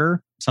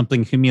quarter,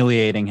 something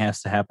humiliating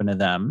has to happen to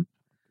them.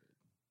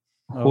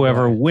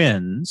 Whoever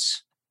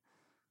wins,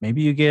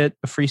 maybe you get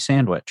a free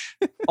sandwich.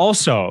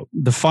 Also,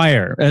 the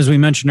Fire, as we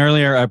mentioned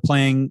earlier, are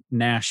playing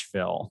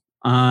Nashville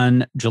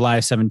on July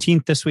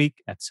 17th this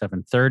week at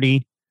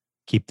 7:30.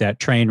 Keep that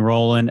train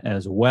rolling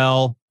as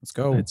well. Let's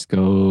go. Let's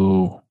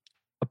go.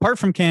 Apart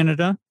from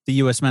Canada, the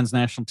U.S. men's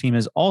national team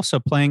is also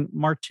playing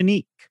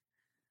Martinique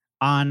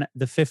on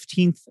the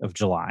 15th of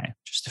July,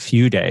 just a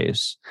few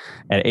days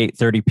at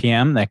 8:30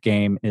 p.m. That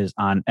game is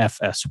on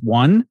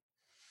FS1.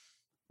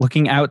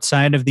 Looking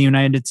outside of the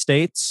United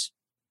States,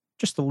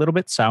 just a little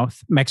bit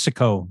south,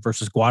 Mexico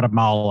versus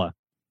Guatemala,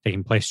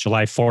 taking place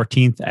July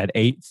 14th at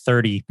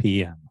 8:30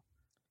 p.m.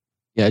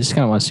 Yeah, I just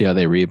kind of want to see how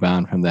they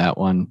rebound from that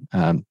one.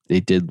 They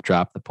did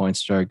drop the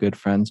points to our good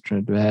friends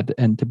Trinidad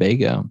and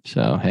Tobago.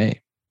 So, hey,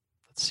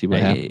 let's see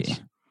what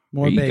happens.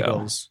 More There you go.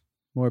 bagels.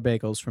 More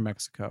bagels for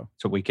Mexico.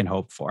 That's what we can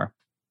hope for.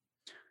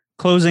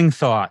 Closing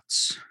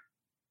thoughts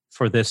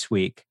for this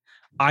week.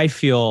 I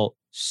feel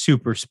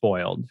super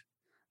spoiled.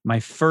 My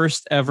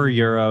first ever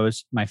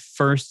Euros, my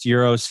first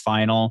Euros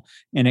final,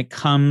 and it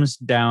comes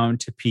down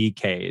to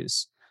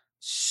PKs.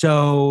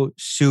 So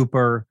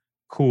super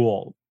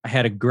cool. I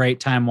had a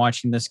great time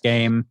watching this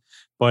game,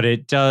 but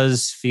it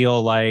does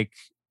feel like,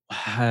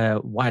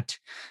 what?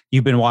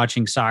 You've been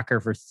watching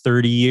soccer for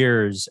 30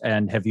 years,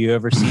 and have you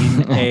ever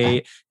seen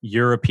a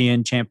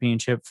European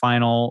Championship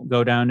final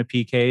go down to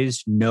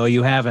PKs? No,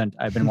 you haven't.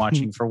 I've been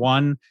watching for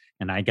one,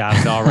 and I got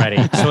it already.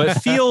 So it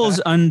feels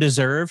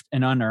undeserved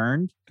and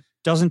unearned.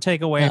 Doesn't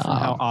take away from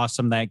how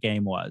awesome that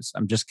game was.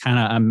 I'm just kind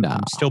of, I'm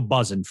still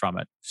buzzing from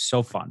it.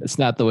 So fun. It's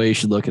not the way you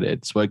should look at it.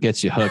 It's what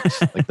gets you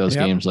hooked, like those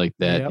games like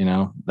that. You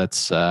know,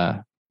 that's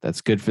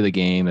good for the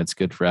game. That's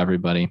good for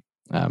everybody.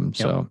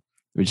 So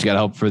we just got to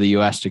hope for the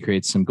U.S. to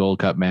create some Gold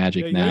Cup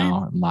magic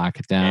now and lock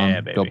it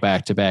down. Go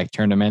back-to-back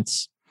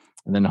tournaments,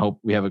 and then hope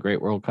we have a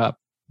great World Cup.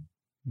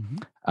 Mm-hmm.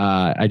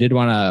 I did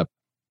want to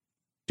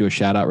do a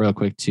shout out real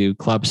quick too.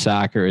 Club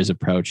soccer is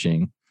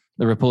approaching.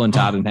 Liverpool and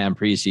Tottenham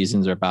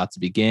preseasons are about to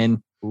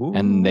begin,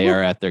 and they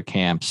are at their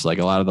camps. Like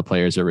a lot of the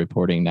players are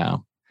reporting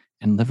now,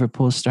 and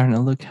Liverpool's starting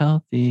to look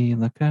healthy.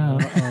 Look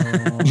out!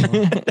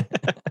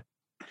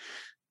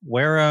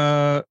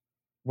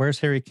 Where's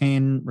Harry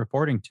Kane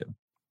reporting to?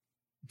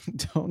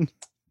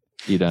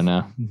 You don't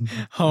know.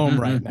 Home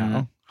right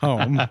now.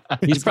 Home.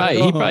 He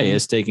probably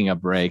is taking a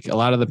break. A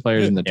lot of the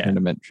players in the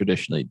tournament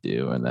traditionally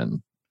do, and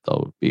then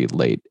they'll be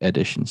late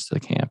additions to the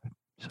camp.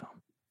 So,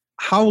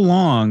 how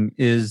long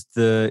is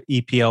the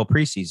EPL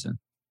preseason?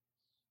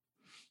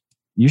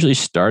 Usually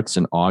starts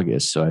in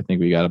August, so I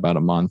think we got about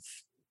a month.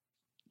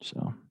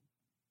 So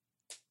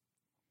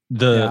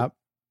the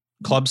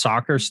club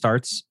soccer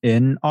starts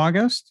in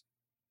August?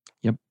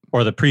 Yep.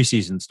 Or the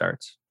preseason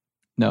starts?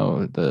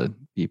 No, the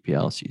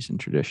EPL season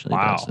traditionally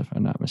does, if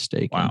I'm not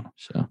mistaken. Wow.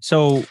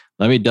 So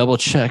let me double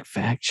check,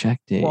 fact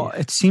check, Dave. Well,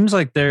 it seems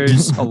like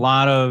there's a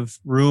lot of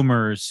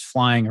rumors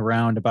flying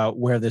around about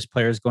where this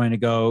player is going to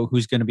go,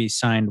 who's going to be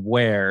signed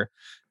where.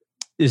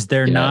 Is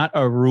there not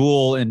a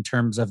rule in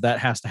terms of that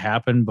has to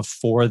happen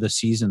before the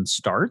season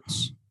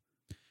starts?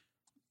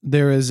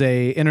 There is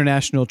a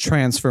international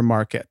transfer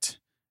market,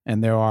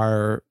 and there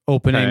are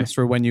openings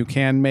for when you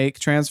can make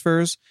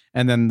transfers,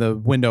 and then the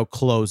window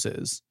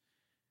closes.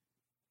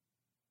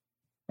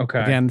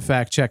 Okay. Again,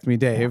 fact check me,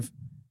 Dave.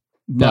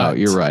 No,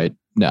 you're right.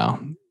 No,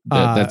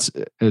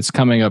 it's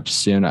coming up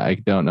soon. I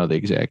don't know the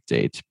exact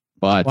date,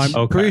 but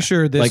I'm pretty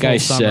sure this whole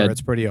summer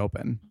it's pretty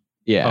open.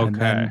 Yeah. And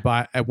then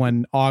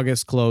when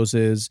August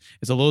closes,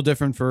 it's a little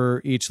different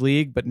for each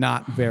league, but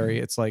not very.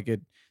 It's like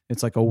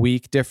a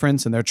week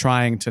difference, and they're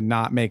trying to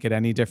not make it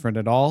any different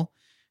at all.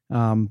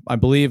 I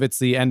believe it's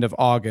the end of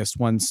August.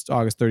 Once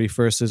August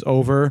 31st is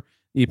over,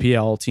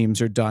 EPL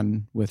teams are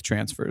done with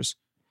transfers.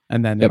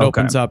 And then it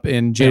opens up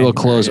in January. It will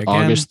close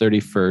August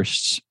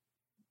 31st.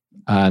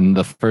 And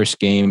the first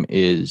game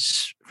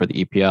is for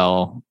the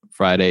EPL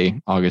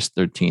Friday, August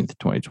 13th,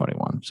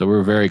 2021. So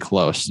we're very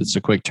close. It's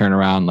a quick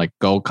turnaround. Like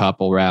Gold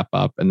Cup will wrap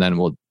up, and then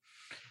we'll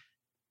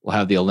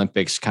have the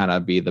Olympics kind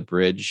of be the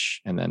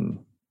bridge, and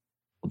then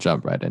we'll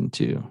jump right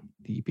into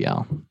the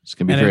EPL. It's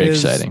going to be very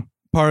exciting.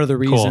 Part of the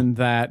reason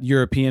that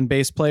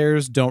European-based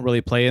players don't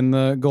really play in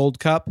the Gold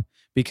Cup,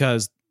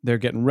 because they're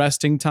getting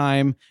resting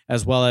time,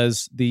 as well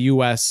as the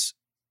U.S.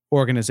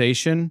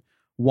 organization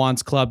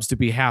wants clubs to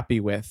be happy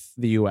with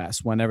the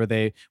U.S.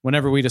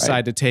 Whenever we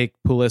decide to take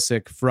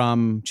Pulisic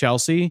from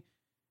Chelsea,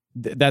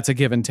 that's a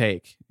give and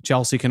take.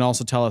 Chelsea can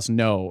also tell us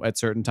no at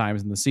certain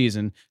times in the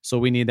season, so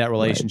we need that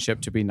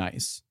relationship to be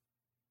nice.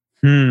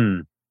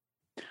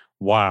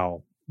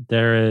 Wow.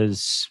 There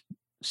is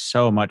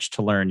so much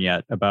to learn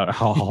yet about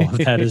how all of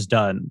that is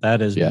done.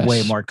 That is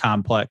way more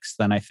complex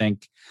than I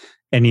think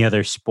any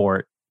other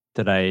sport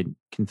that I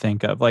can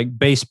think of. Like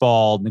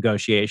baseball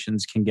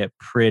negotiations can get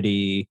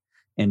pretty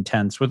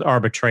intense with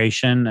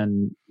arbitration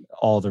and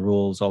all the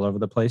rules all over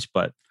the place,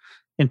 but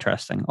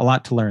interesting. A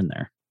lot to learn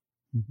there.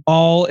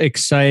 All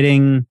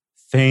exciting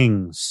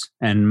things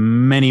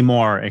and many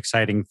more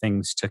exciting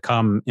things to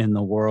come in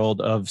the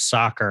world of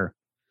soccer.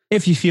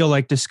 If you feel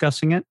like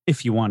discussing it,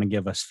 if you want to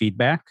give us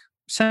feedback,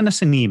 send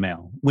us an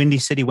email,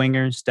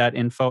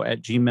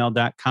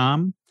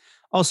 windycitywingers.info@gmail.com.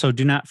 Also,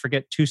 do not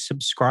forget to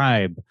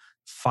subscribe,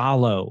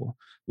 follow,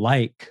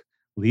 like,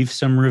 leave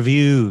some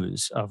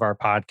reviews of our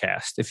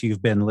podcast if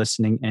you've been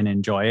listening and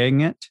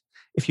enjoying it.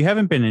 If you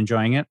haven't been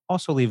enjoying it,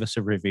 also leave us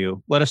a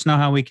review. Let us know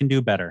how we can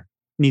do better.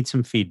 Need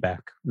some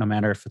feedback, no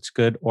matter if it's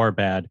good or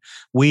bad.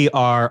 We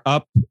are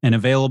up and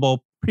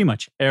available pretty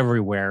much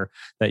everywhere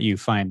that you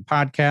find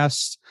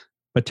podcasts,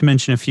 but to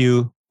mention a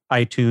few,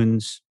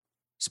 iTunes,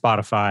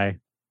 Spotify,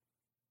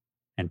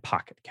 and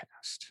Pocket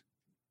Cast.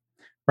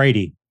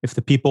 Brady, if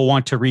the people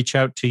want to reach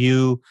out to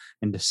you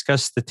and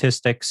discuss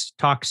statistics,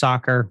 talk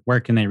soccer, where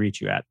can they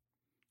reach you at?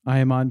 I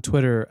am on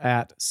Twitter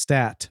at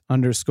stat_bro.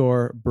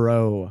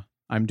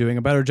 I'm doing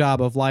a better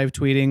job of live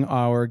tweeting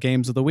our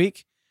games of the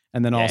week.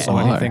 And then also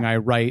anything I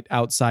write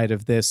outside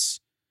of this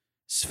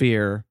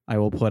sphere, I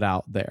will put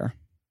out there.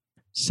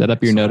 Set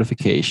up your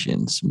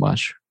notifications.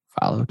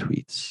 Follow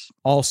tweets.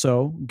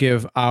 Also,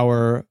 give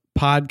our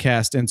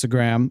podcast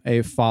Instagram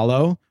a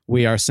follow.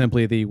 We are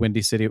simply the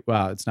Windy City.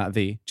 Well, it's not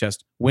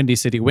just Windy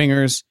City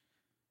Wingers.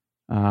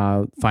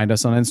 Find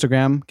us on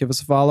Instagram. Give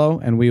us a follow,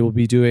 and we will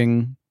be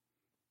doing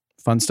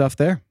fun stuff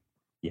there.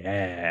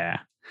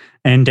 Yeah.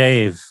 And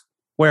Dave,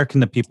 where can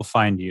the people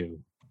find you?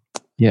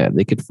 Yeah,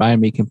 they could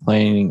find me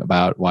complaining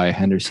about why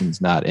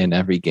Henderson's not in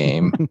every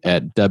game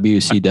at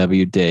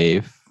WCW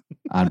Dave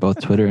on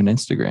both Twitter and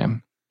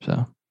Instagram.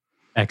 So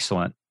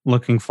excellent.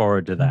 Looking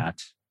forward to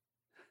that.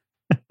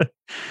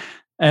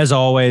 As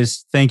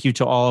always, thank you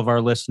to all of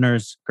our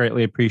listeners.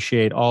 Greatly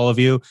appreciate all of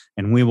you,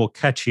 and we will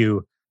catch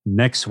you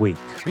next week.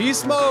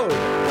 Beast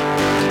mode.